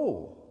to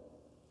roll.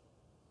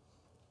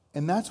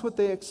 And that's what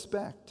they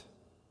expect.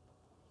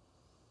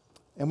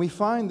 And we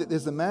find that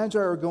as the Magi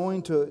are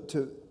going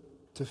to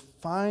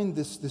find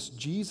this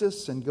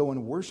Jesus and go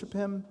and worship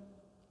him,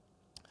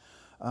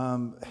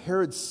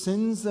 Herod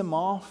sends them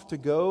off to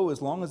go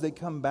as long as they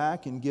come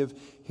back and give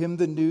him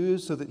the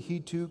news so that he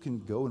too can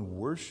go and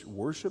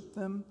worship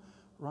them,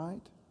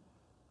 right?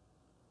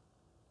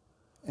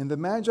 And the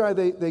Magi,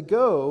 they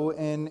go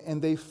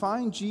and they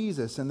find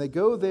Jesus, and they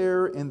go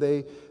there and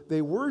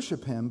they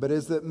worship him. But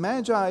as the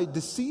Magi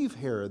deceive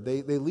Herod,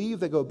 they leave,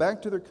 they go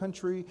back to their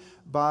country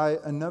by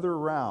another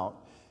route.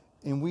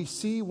 And we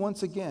see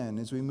once again,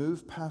 as we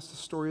move past the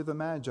story of the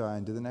Magi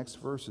into the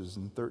next verses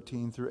in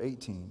 13 through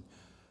 18,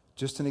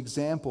 just an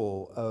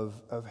example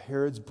of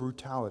Herod's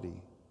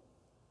brutality.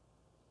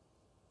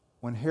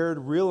 When Herod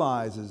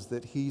realizes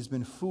that he's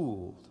been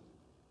fooled,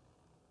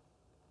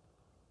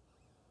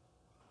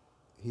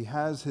 he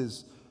has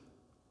his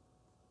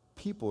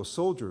people,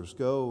 soldiers,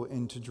 go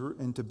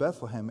into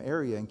Bethlehem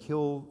area and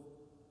kill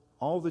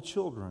all the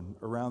children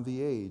around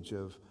the age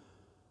of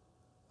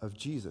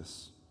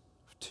Jesus,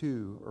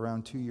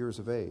 around 2 years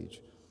of age.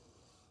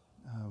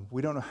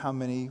 We don't know how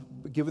many,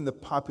 but given the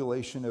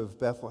population of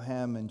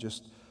Bethlehem and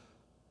just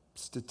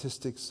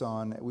statistics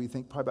on, we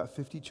think probably about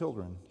 50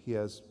 children he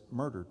has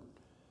murdered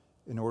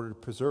in order to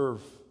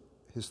preserve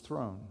his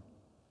throne.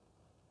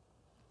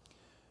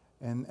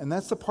 And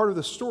that's the part of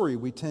the story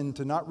we tend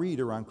to not read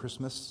around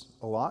Christmas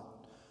a lot,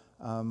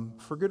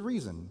 for good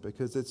reason,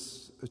 because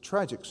it's a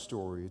tragic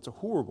story. It's a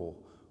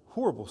horrible,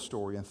 horrible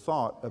story and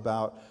thought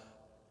about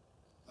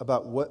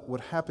what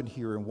happened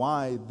here and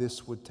why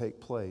this would take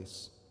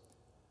place.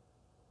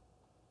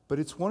 But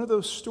it's one of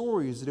those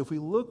stories that if we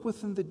look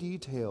within the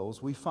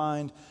details, we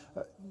find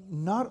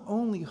not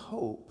only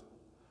hope,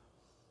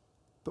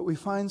 but we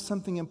find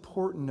something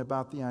important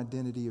about the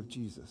identity of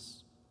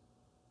Jesus.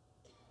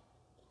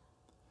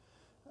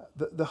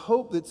 The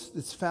hope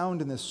that's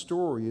found in this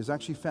story is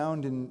actually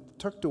found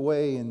tucked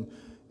away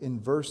in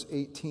verse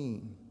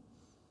 18.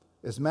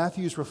 As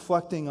Matthew's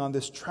reflecting on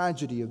this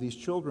tragedy of these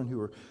children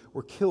who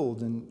were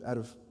killed out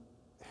of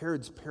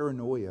Herod's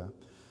paranoia,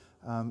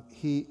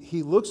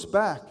 he looks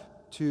back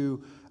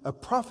to a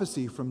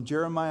prophecy from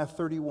Jeremiah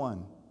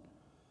 31,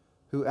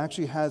 who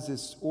actually has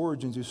its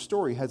origins, whose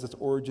story has its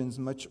origins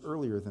much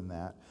earlier than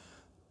that.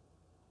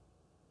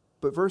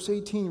 But verse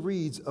 18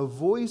 reads, "A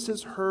voice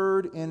is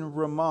heard in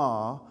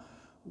Ramah,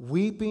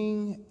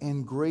 weeping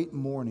and great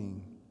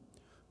mourning,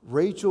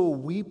 Rachel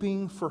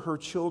weeping for her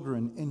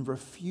children and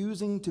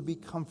refusing to be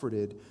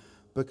comforted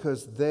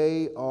because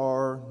they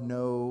are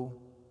no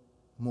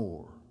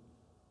more."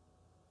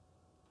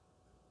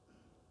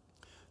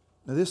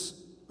 Now this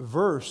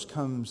verse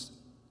comes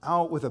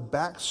out with a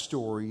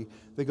backstory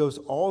that goes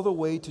all the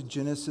way to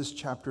Genesis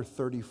chapter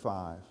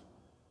 35.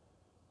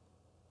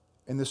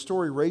 In the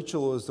story,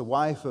 Rachel is the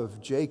wife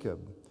of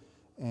Jacob,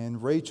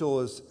 and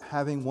Rachel is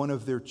having one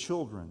of their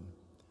children,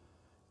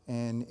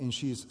 and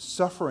she's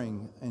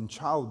suffering in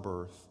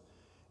childbirth,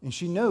 and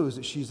she knows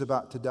that she's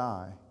about to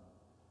die.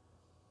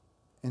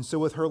 And so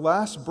with her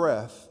last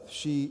breath,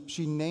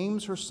 she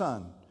names her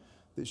son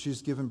that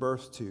she's given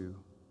birth to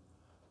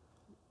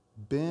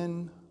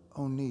Ben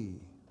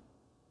Oni,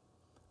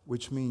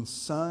 which means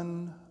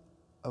son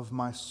of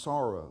my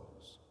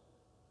sorrows.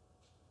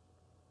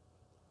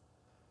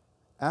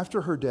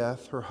 After her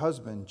death, her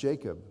husband,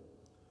 Jacob,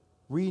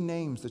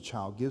 renames the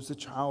child, gives the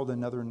child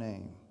another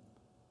name,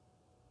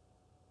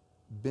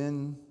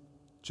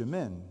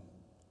 Benjamin,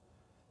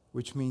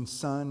 which means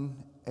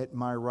son at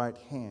my right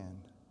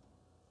hand,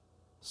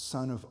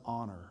 son of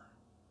honor.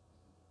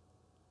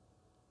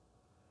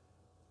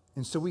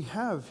 And so we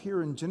have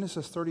here in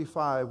Genesis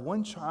 35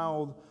 one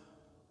child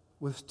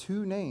with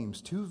two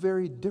names, two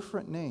very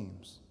different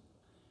names,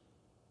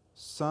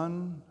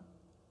 son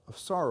of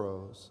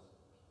sorrows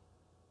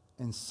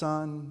and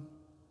son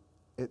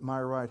at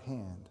my right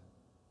hand.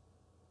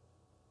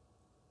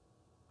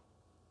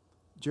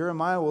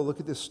 Jeremiah will look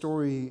at this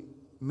story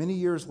many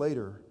years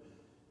later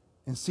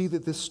and see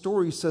that this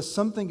story says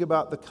something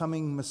about the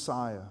coming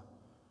Messiah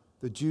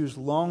the Jews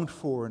longed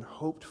for and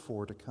hoped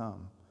for to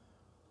come.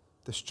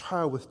 This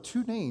child with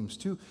two names,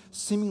 two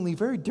seemingly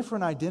very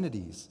different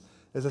identities,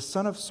 as a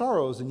son of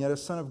sorrows and yet a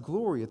son of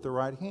glory at the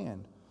right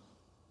hand.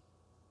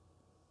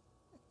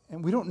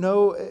 And we don't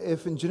know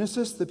if in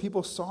Genesis the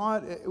people saw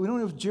it. We don't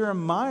know if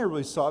Jeremiah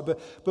really saw it.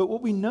 But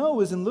what we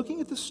know is in looking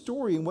at the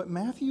story and what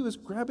Matthew is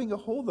grabbing a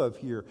hold of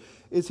here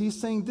is he's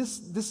saying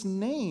this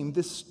name,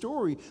 this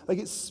story, like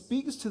it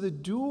speaks to the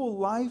dual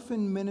life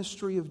and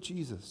ministry of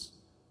Jesus.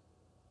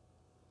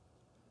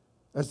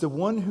 As the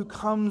one who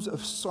comes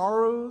of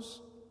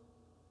sorrows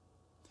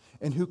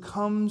and who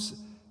comes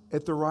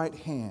at the right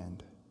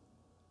hand.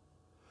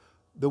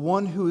 The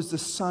one who is the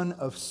son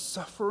of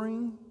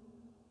suffering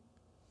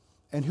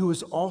and who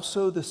is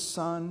also the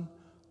son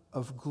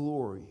of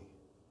glory.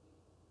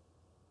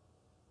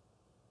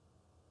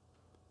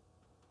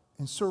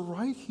 And so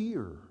right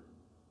here,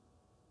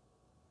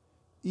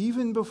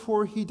 even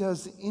before he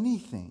does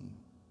anything,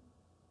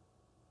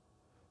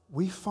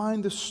 we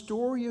find the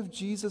story of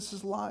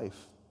Jesus'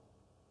 life.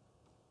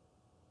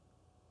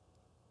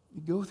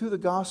 You go through the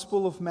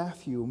Gospel of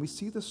Matthew and we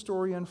see the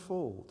story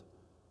unfold.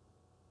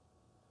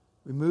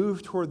 We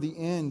move toward the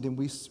end and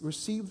we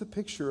receive the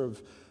picture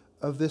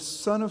of this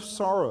son of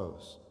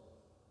sorrows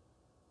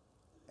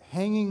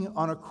hanging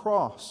on a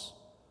cross,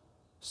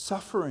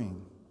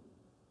 suffering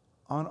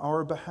on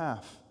our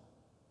behalf.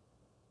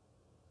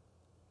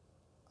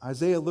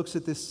 Isaiah looks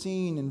at this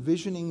scene,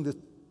 envisioning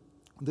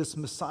this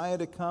Messiah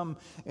to come,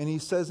 and he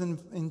says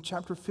in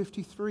chapter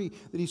 53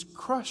 that he's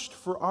crushed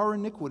for our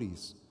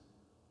iniquities,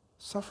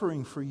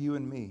 suffering for you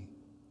and me.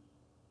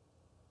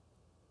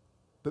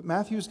 But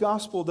Matthew's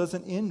gospel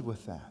doesn't end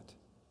with that.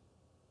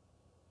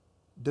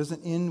 It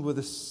doesn't end with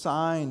a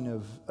sign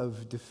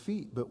of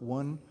defeat, but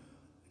an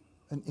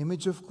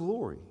image of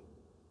glory.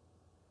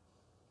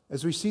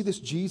 As we see this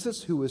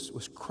Jesus who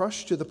was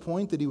crushed to the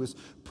point that he was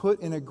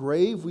put in a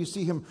grave, we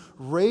see him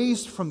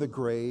raised from the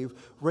grave,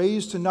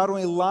 raised to not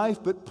only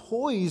life, but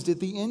poised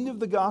at the end of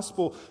the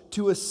gospel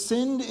to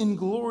ascend in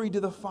glory to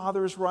the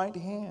Father's right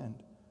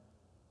hand.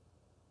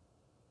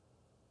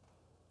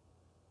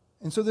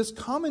 And so this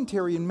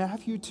commentary in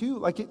Matthew 2,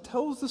 like it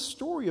tells the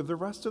story of the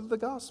rest of the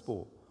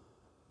gospel.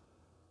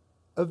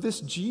 Of this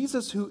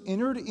Jesus who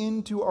entered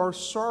into our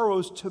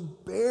sorrows to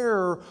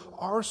bear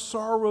our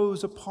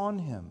sorrows upon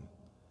him.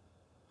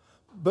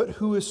 But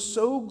who is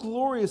so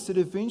glorious that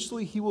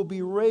eventually he will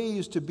be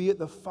raised to be at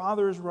the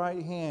Father's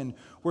right hand,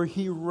 where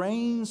he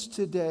reigns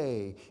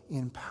today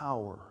in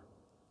power.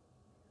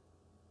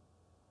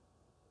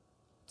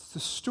 It's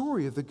the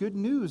story of the good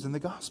news and the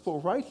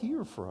gospel right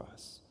here for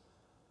us.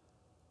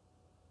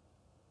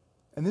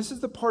 And this is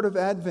the part of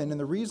Advent, and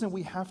the reason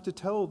we have to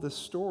tell this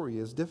story,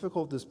 as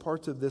difficult as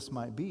parts of this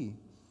might be,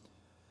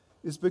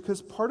 is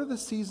because part of the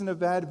season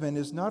of Advent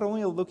is not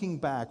only a looking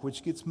back,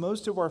 which gets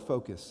most of our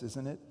focus,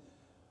 isn't it?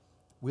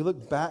 We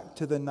look back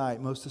to the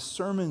night. Most of the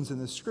sermons and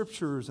the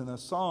scriptures and the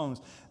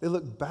songs, they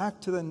look back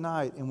to the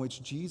night in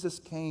which Jesus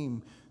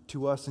came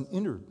to us and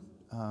entered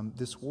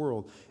this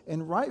world.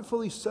 And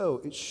rightfully so,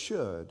 it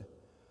should.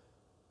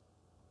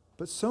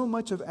 But so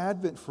much of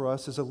Advent for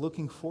us is a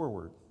looking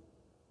forward.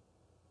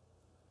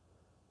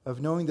 Of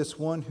knowing this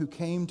one who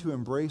came to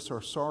embrace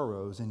our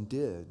sorrows and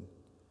did,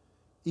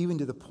 even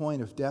to the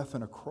point of death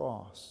on a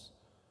cross,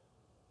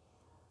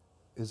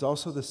 is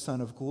also the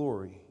Son of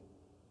glory,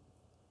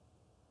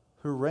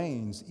 who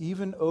reigns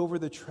even over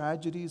the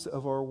tragedies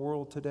of our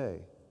world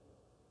today,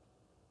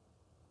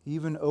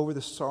 even over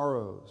the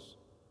sorrows,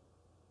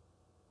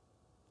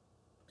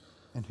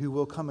 and who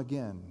will come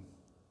again.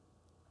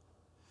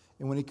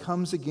 And when he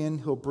comes again,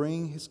 he'll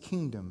bring his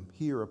kingdom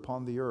here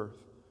upon the earth,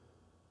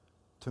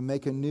 to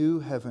make a new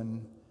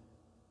heaven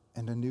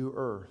and a new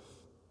earth.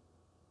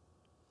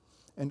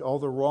 And all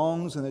the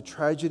wrongs and the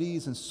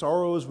tragedies and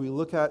sorrows we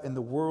look at in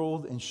the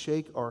world and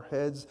shake our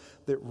heads,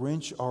 that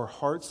wrench our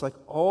hearts, like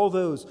all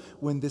those,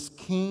 when this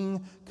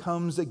King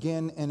comes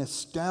again and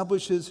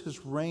establishes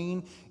his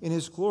reign in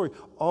his glory,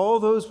 all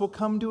those will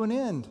come to an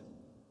end.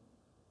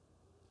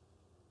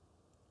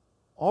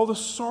 All the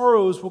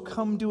sorrows will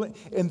come to an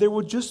end, and there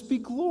will just be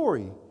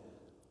glory.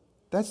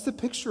 That's the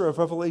picture of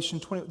Revelation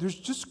 20. There's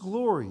just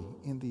glory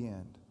in the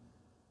end.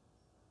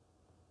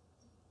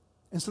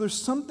 And so there's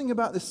something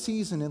about this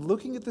season and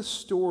looking at this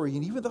story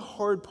and even the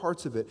hard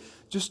parts of it,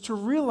 just to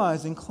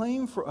realize and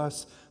claim for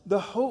us the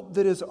hope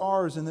that is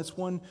ours in this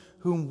one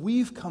whom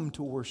we've come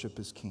to worship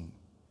as King.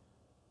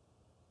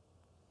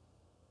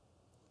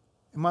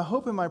 And my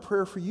hope and my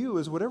prayer for you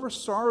is whatever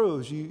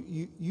sorrows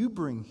you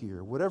bring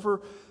here,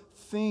 whatever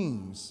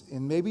things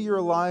in maybe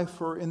your life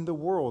or in the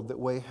world that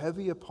weigh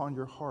heavy upon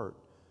your heart,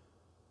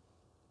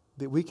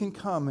 that we can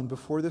come and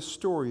before this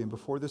story and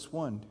before this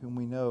one whom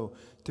we know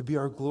to be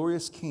our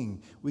glorious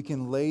King, we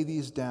can lay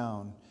these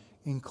down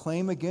and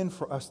claim again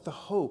for us the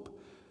hope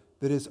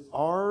that is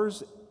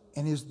ours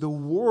and is the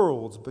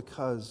world's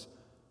because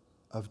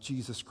of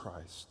Jesus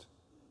Christ.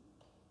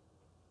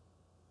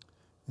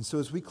 And so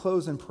as we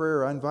close in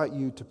prayer, I invite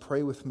you to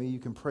pray with me. You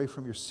can pray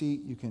from your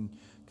seat. You can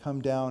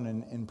come down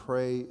and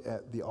pray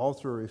at the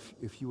altar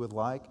if you would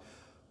like.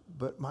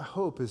 But my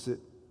hope is that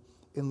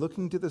in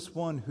looking to this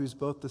one who's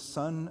both the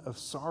Son of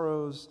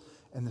sorrows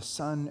and the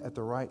Son at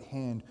the right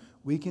hand,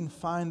 we can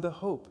find the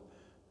hope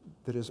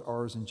that is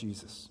ours in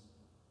Jesus.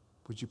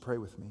 Would you pray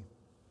with me?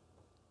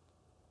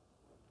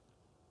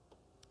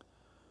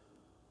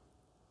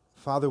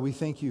 Father, we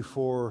thank you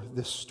for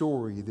this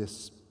story,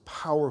 this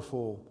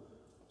powerful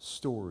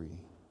story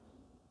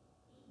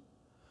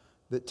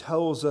that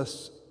tells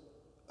us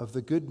of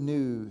the good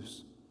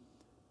news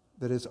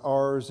that is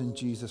ours in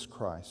Jesus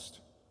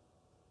Christ.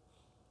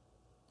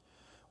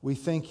 We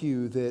thank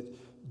you that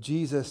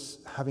Jesus,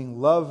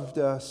 having loved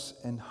us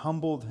and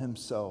humbled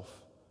himself,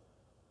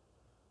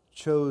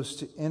 chose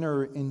to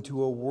enter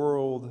into a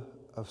world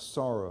of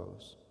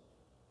sorrows,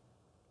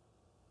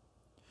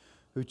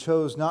 who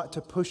chose not to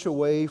push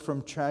away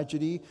from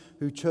tragedy,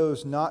 who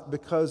chose not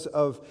because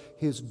of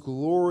his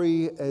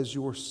glory as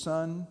your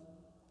Son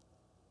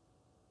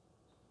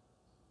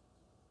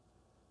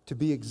to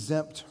be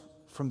exempt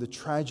from the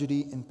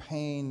tragedy and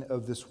pain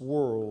of this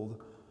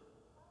world,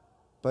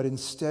 but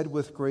instead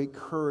with great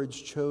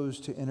courage chose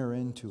to enter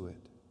into it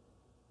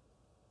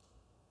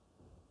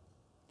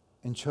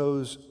and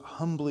chose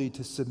humbly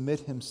to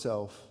submit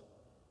himself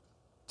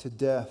to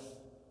death,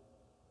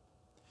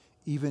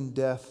 even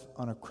death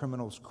on a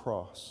criminal's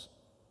cross.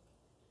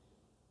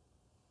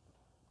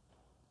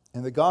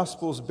 And the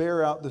Gospels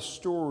bear out the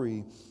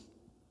story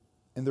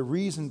and the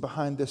reason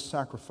behind this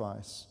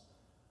sacrifice.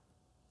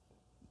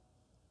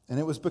 And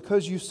it was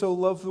because you so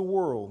loved the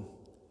world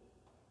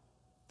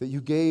that you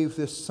gave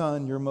this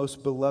Son, your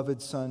most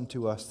beloved Son,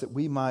 to us, that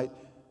we might,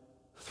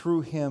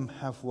 through him,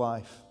 have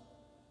life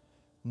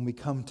when we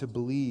come to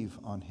believe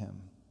on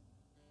him.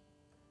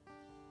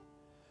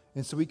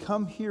 And so we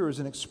come here as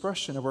an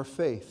expression of our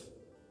faith,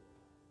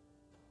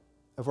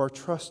 of our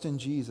trust in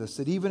Jesus,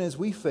 that even as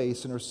we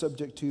face and are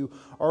subject to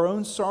our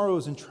own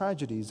sorrows and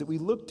tragedies, that we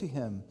look to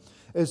him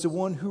as the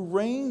one who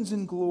reigns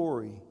in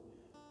glory.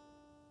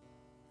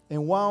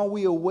 And while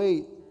we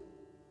await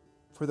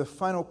for the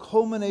final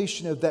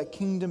culmination of that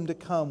kingdom to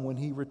come when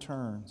he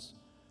returns,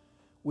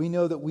 we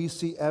know that we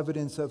see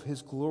evidence of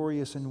his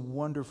glorious and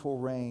wonderful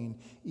reign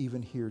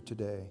even here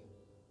today.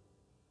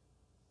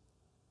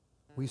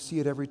 We see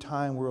it every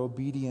time we're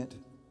obedient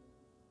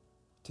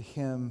to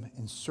him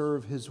and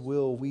serve his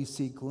will. We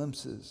see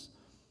glimpses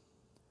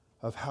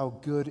of how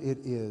good it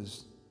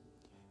is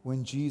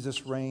when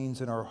Jesus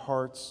reigns in our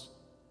hearts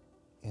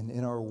and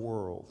in our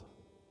world.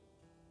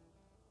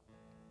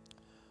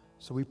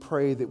 So we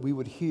pray that we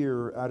would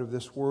hear out of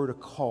this word a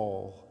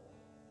call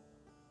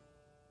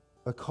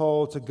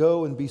to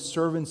go and be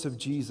servants of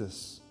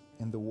Jesus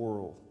in the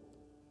world,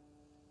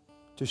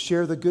 to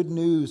share the good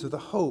news of the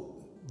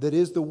hope that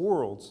is the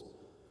world's,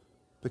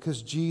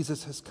 because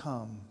Jesus has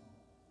come.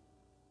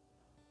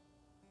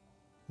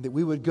 That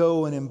we would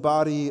go and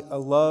embody a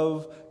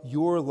love,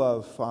 your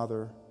love,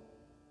 Father,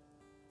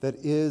 that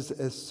is,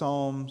 as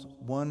Psalms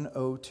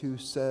 102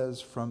 says,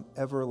 from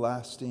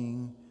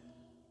everlasting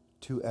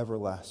to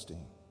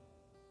everlasting.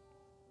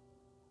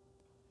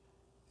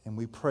 And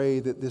we pray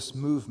that this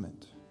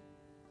movement,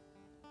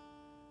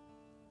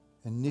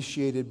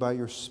 initiated by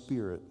your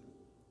Spirit,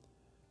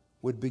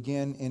 would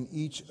begin in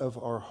each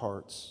of our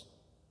hearts.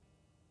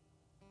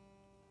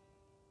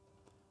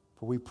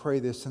 For we pray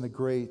this in the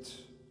great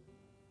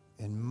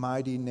and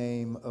mighty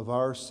name of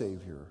our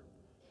Savior,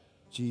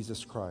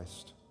 Jesus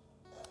Christ.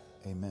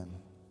 Amen.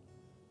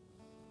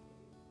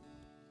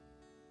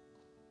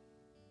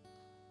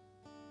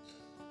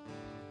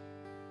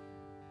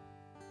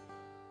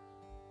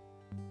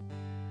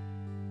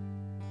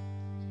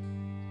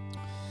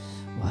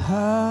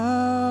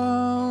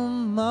 How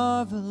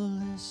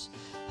marvelous,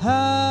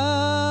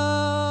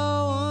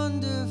 how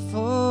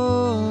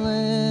wonderful,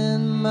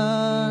 and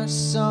my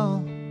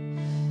song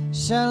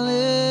shall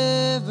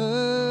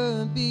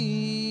ever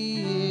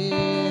be.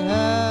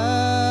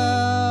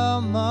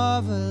 How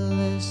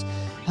marvelous,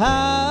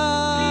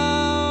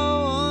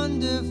 how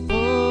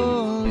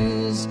wonderful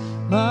is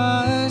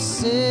my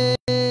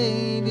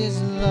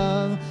Savior's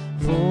love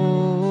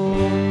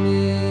for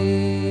me.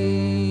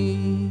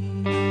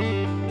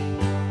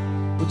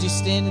 Would you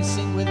stand and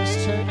sing with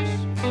us, church?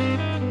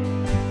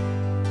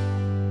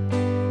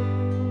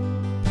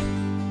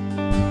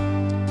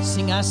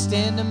 Sing I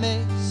stand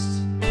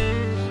amazed.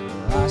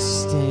 I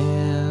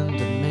stand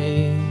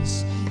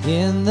amazed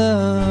in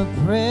the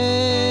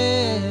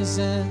presence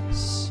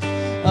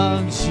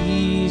of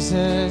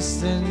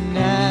Jesus the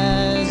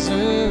Nazarene,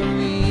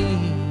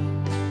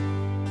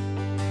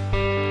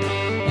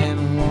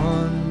 and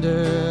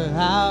wonder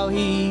how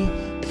he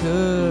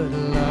could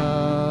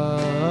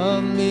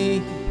love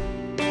me,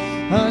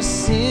 a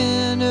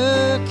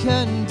sinner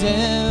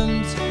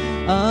condemned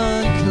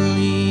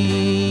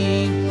unclean,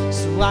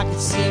 so I could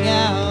sing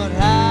out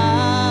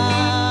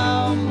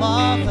how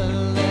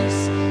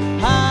marvelous,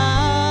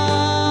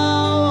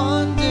 how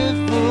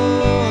wonderful,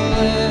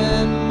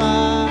 and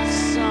my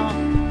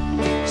song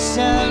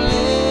shall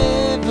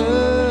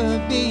ever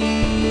be.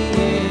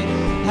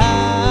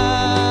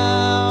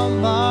 How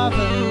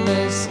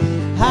marvelous,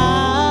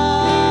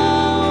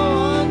 how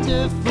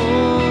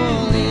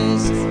wonderful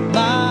is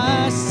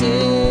my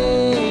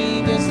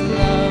Savior's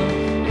love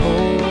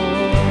for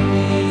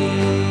me.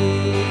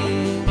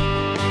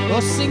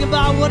 We'll sing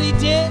about what he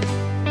did.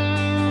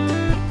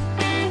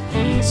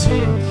 He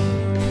took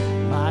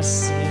my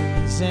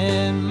sins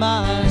and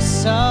my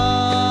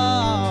sorrows,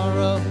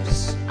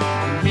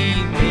 and he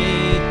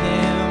made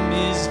them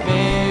his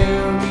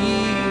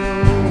very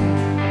own.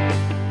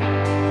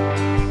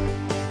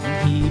 And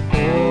he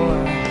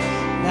bore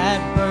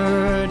that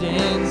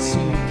burden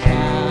to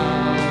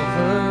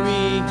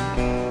Calvary,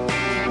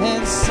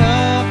 and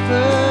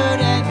suffered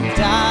and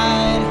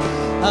died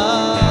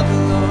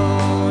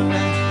alone,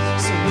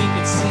 so we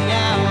could sing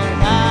out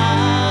how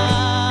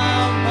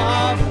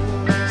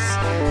marvelous,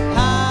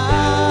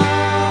 how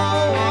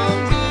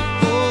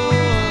wonderful,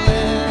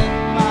 and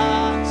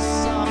my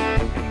song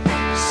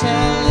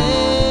shall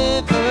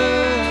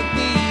ever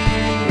be.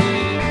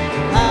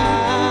 How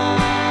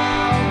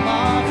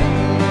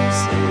marvelous,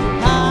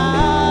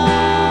 how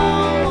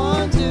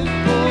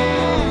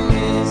wonderful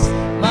is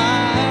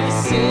my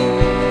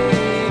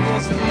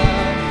Savior's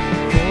love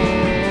for me.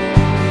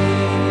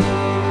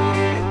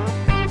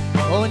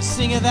 Oh, and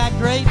sing of that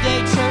great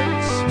day,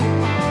 church.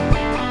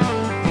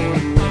 And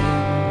with the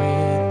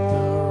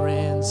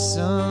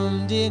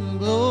ransomed in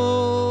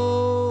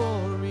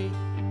glory,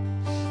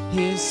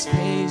 his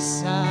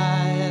face I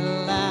at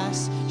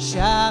last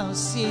shall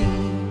see.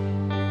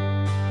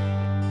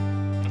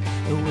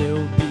 It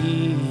will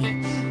be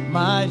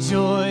my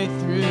joy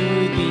through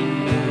the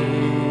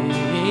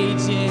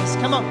ages.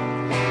 Come on.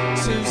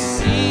 To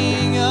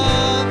sing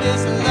of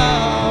his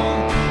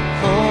love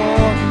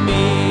for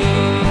me.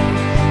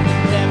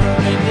 Never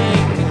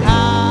ending,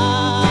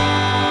 how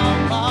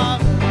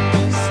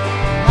marvelous,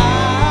 how,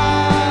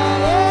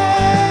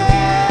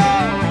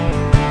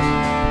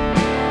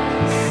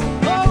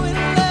 oh, it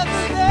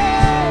loves me.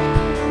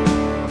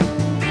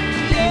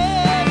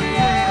 Yeah,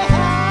 yeah,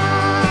 how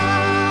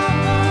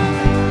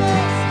marvelous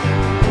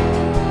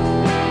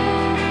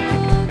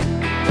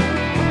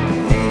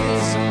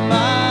is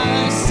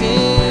my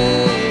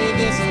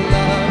Savior's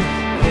love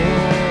for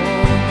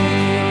me.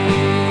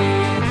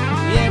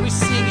 Yeah, we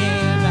sing it.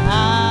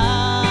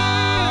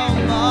 How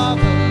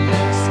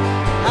marvelous,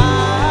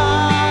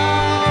 how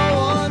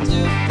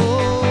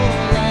wonderful,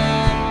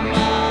 and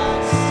my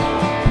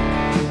song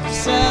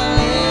shall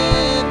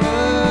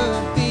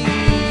ever be.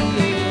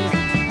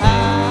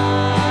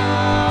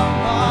 How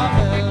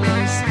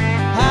marvelous,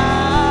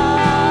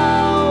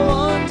 how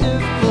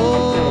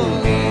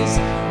wonderful is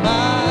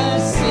my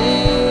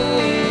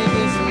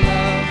Savior's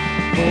love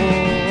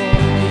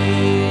for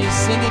me.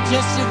 Sing it,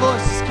 just your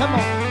voices, come on.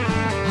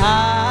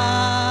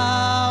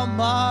 How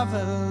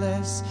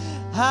marvelous,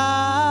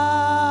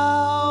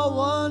 how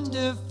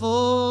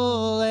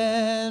wonderful,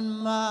 and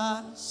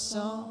my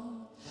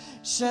song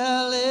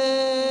shall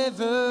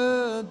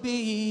ever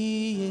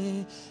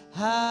be.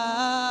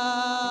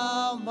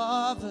 How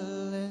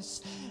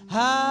marvelous,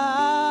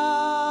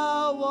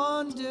 how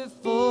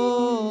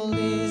wonderful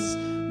is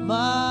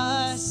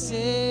my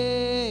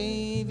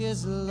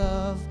Savior's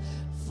love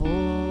for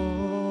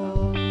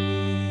me.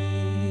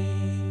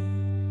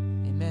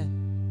 Amen.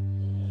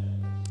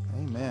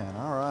 Amen.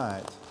 All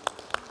right.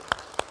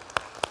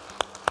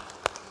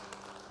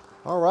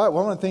 All right.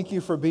 Well, I want to thank you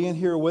for being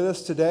here with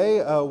us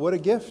today. What a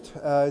gift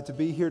to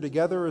be here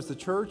together as the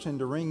church and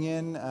to ring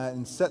in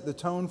and set the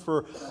tone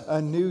for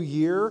a new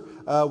year.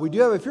 We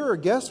do have, if you're a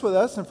guest with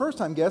us, and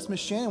first-time guest,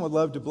 Miss Shannon would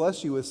love to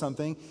bless you with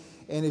something.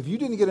 And if you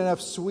didn't get enough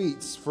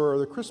sweets for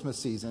the Christmas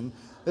season,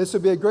 this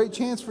would be a great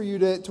chance for you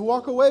to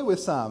walk away with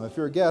some. If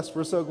you're a guest,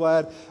 we're so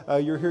glad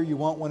you're here. You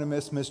won't want to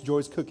miss Miss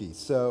Joy's cookies.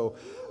 So,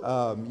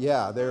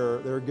 yeah,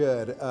 they're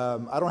good.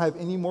 I don't have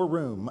any more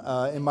room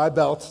in my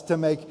belt to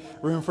make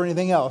room for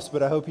anything else,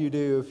 but I hope you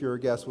do if you're a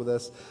guest with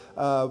us.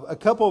 A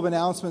couple of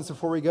announcements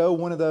before we go.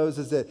 One of those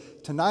is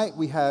that tonight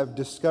we have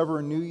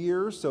Discover New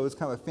Year's, so it's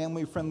kind of a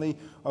family-friendly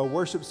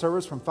worship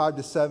service from 5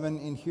 to 7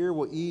 in here.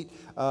 We'll eat.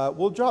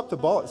 We'll drop the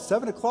ball at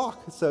 7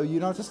 o'clock, so you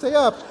don't have to stay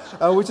up,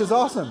 which is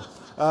awesome.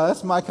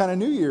 That's my kind of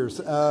New Year's,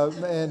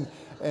 and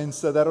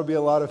so that'll be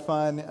a lot of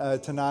fun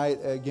tonight.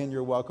 Again,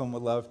 you're welcome.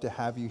 Would love to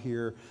have you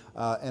here.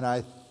 And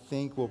I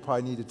think we'll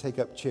probably need to take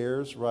up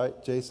chairs, right,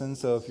 Jason?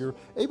 So if you're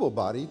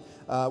able-bodied,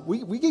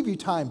 we gave you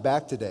time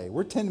back today.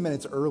 We're 10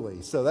 minutes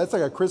early, so that's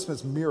like a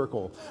Christmas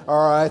miracle.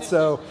 All right,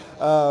 so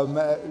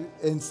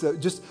and so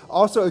just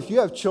also if you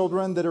have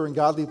children that are in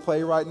godly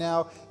play right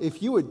now,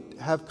 if you would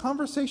have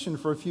conversation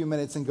for a few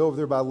minutes and go over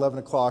there by 11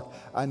 o'clock,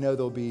 I know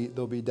they'll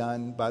be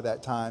done by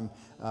that time.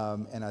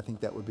 And I think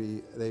that would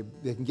be,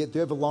 they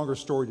have a longer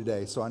story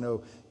today, so I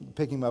know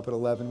picking them up at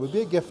 11 would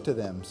be a gift to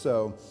them.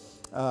 So,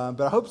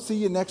 but I hope to see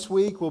you next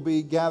week. We'll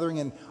be gathering,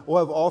 and we'll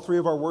have all three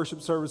of our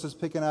worship services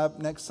picking up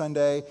next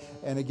Sunday.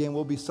 And again,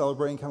 we'll be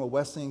celebrating kind of a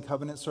Wesleyan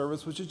Covenant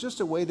service, which is just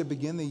a way to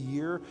begin the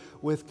year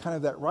with kind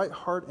of that right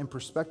heart and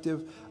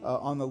perspective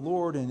on the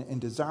Lord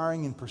and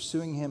desiring and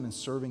pursuing Him and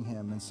serving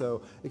Him. And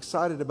so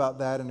excited about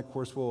that. And of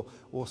course,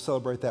 we'll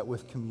celebrate that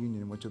with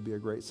communion, which will be a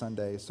great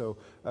Sunday. So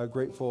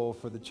grateful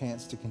for the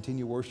chance to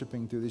continue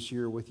worshiping through this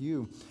year with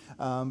you.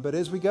 But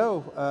as we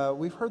go,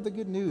 we've heard the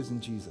good news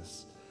in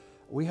Jesus.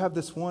 We have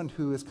this one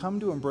who has come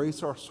to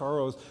embrace our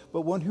sorrows,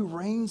 but one who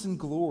reigns in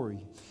glory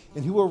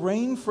and who will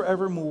reign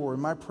forevermore.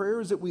 And my prayer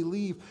is that we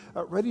leave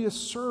ready to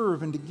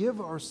serve and to give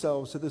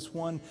ourselves to this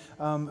one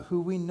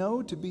who we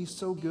know to be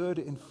so good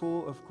and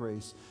full of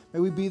grace. May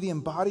we be the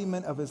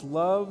embodiment of His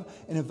love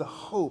and of the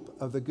hope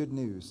of the good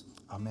news.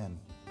 Amen.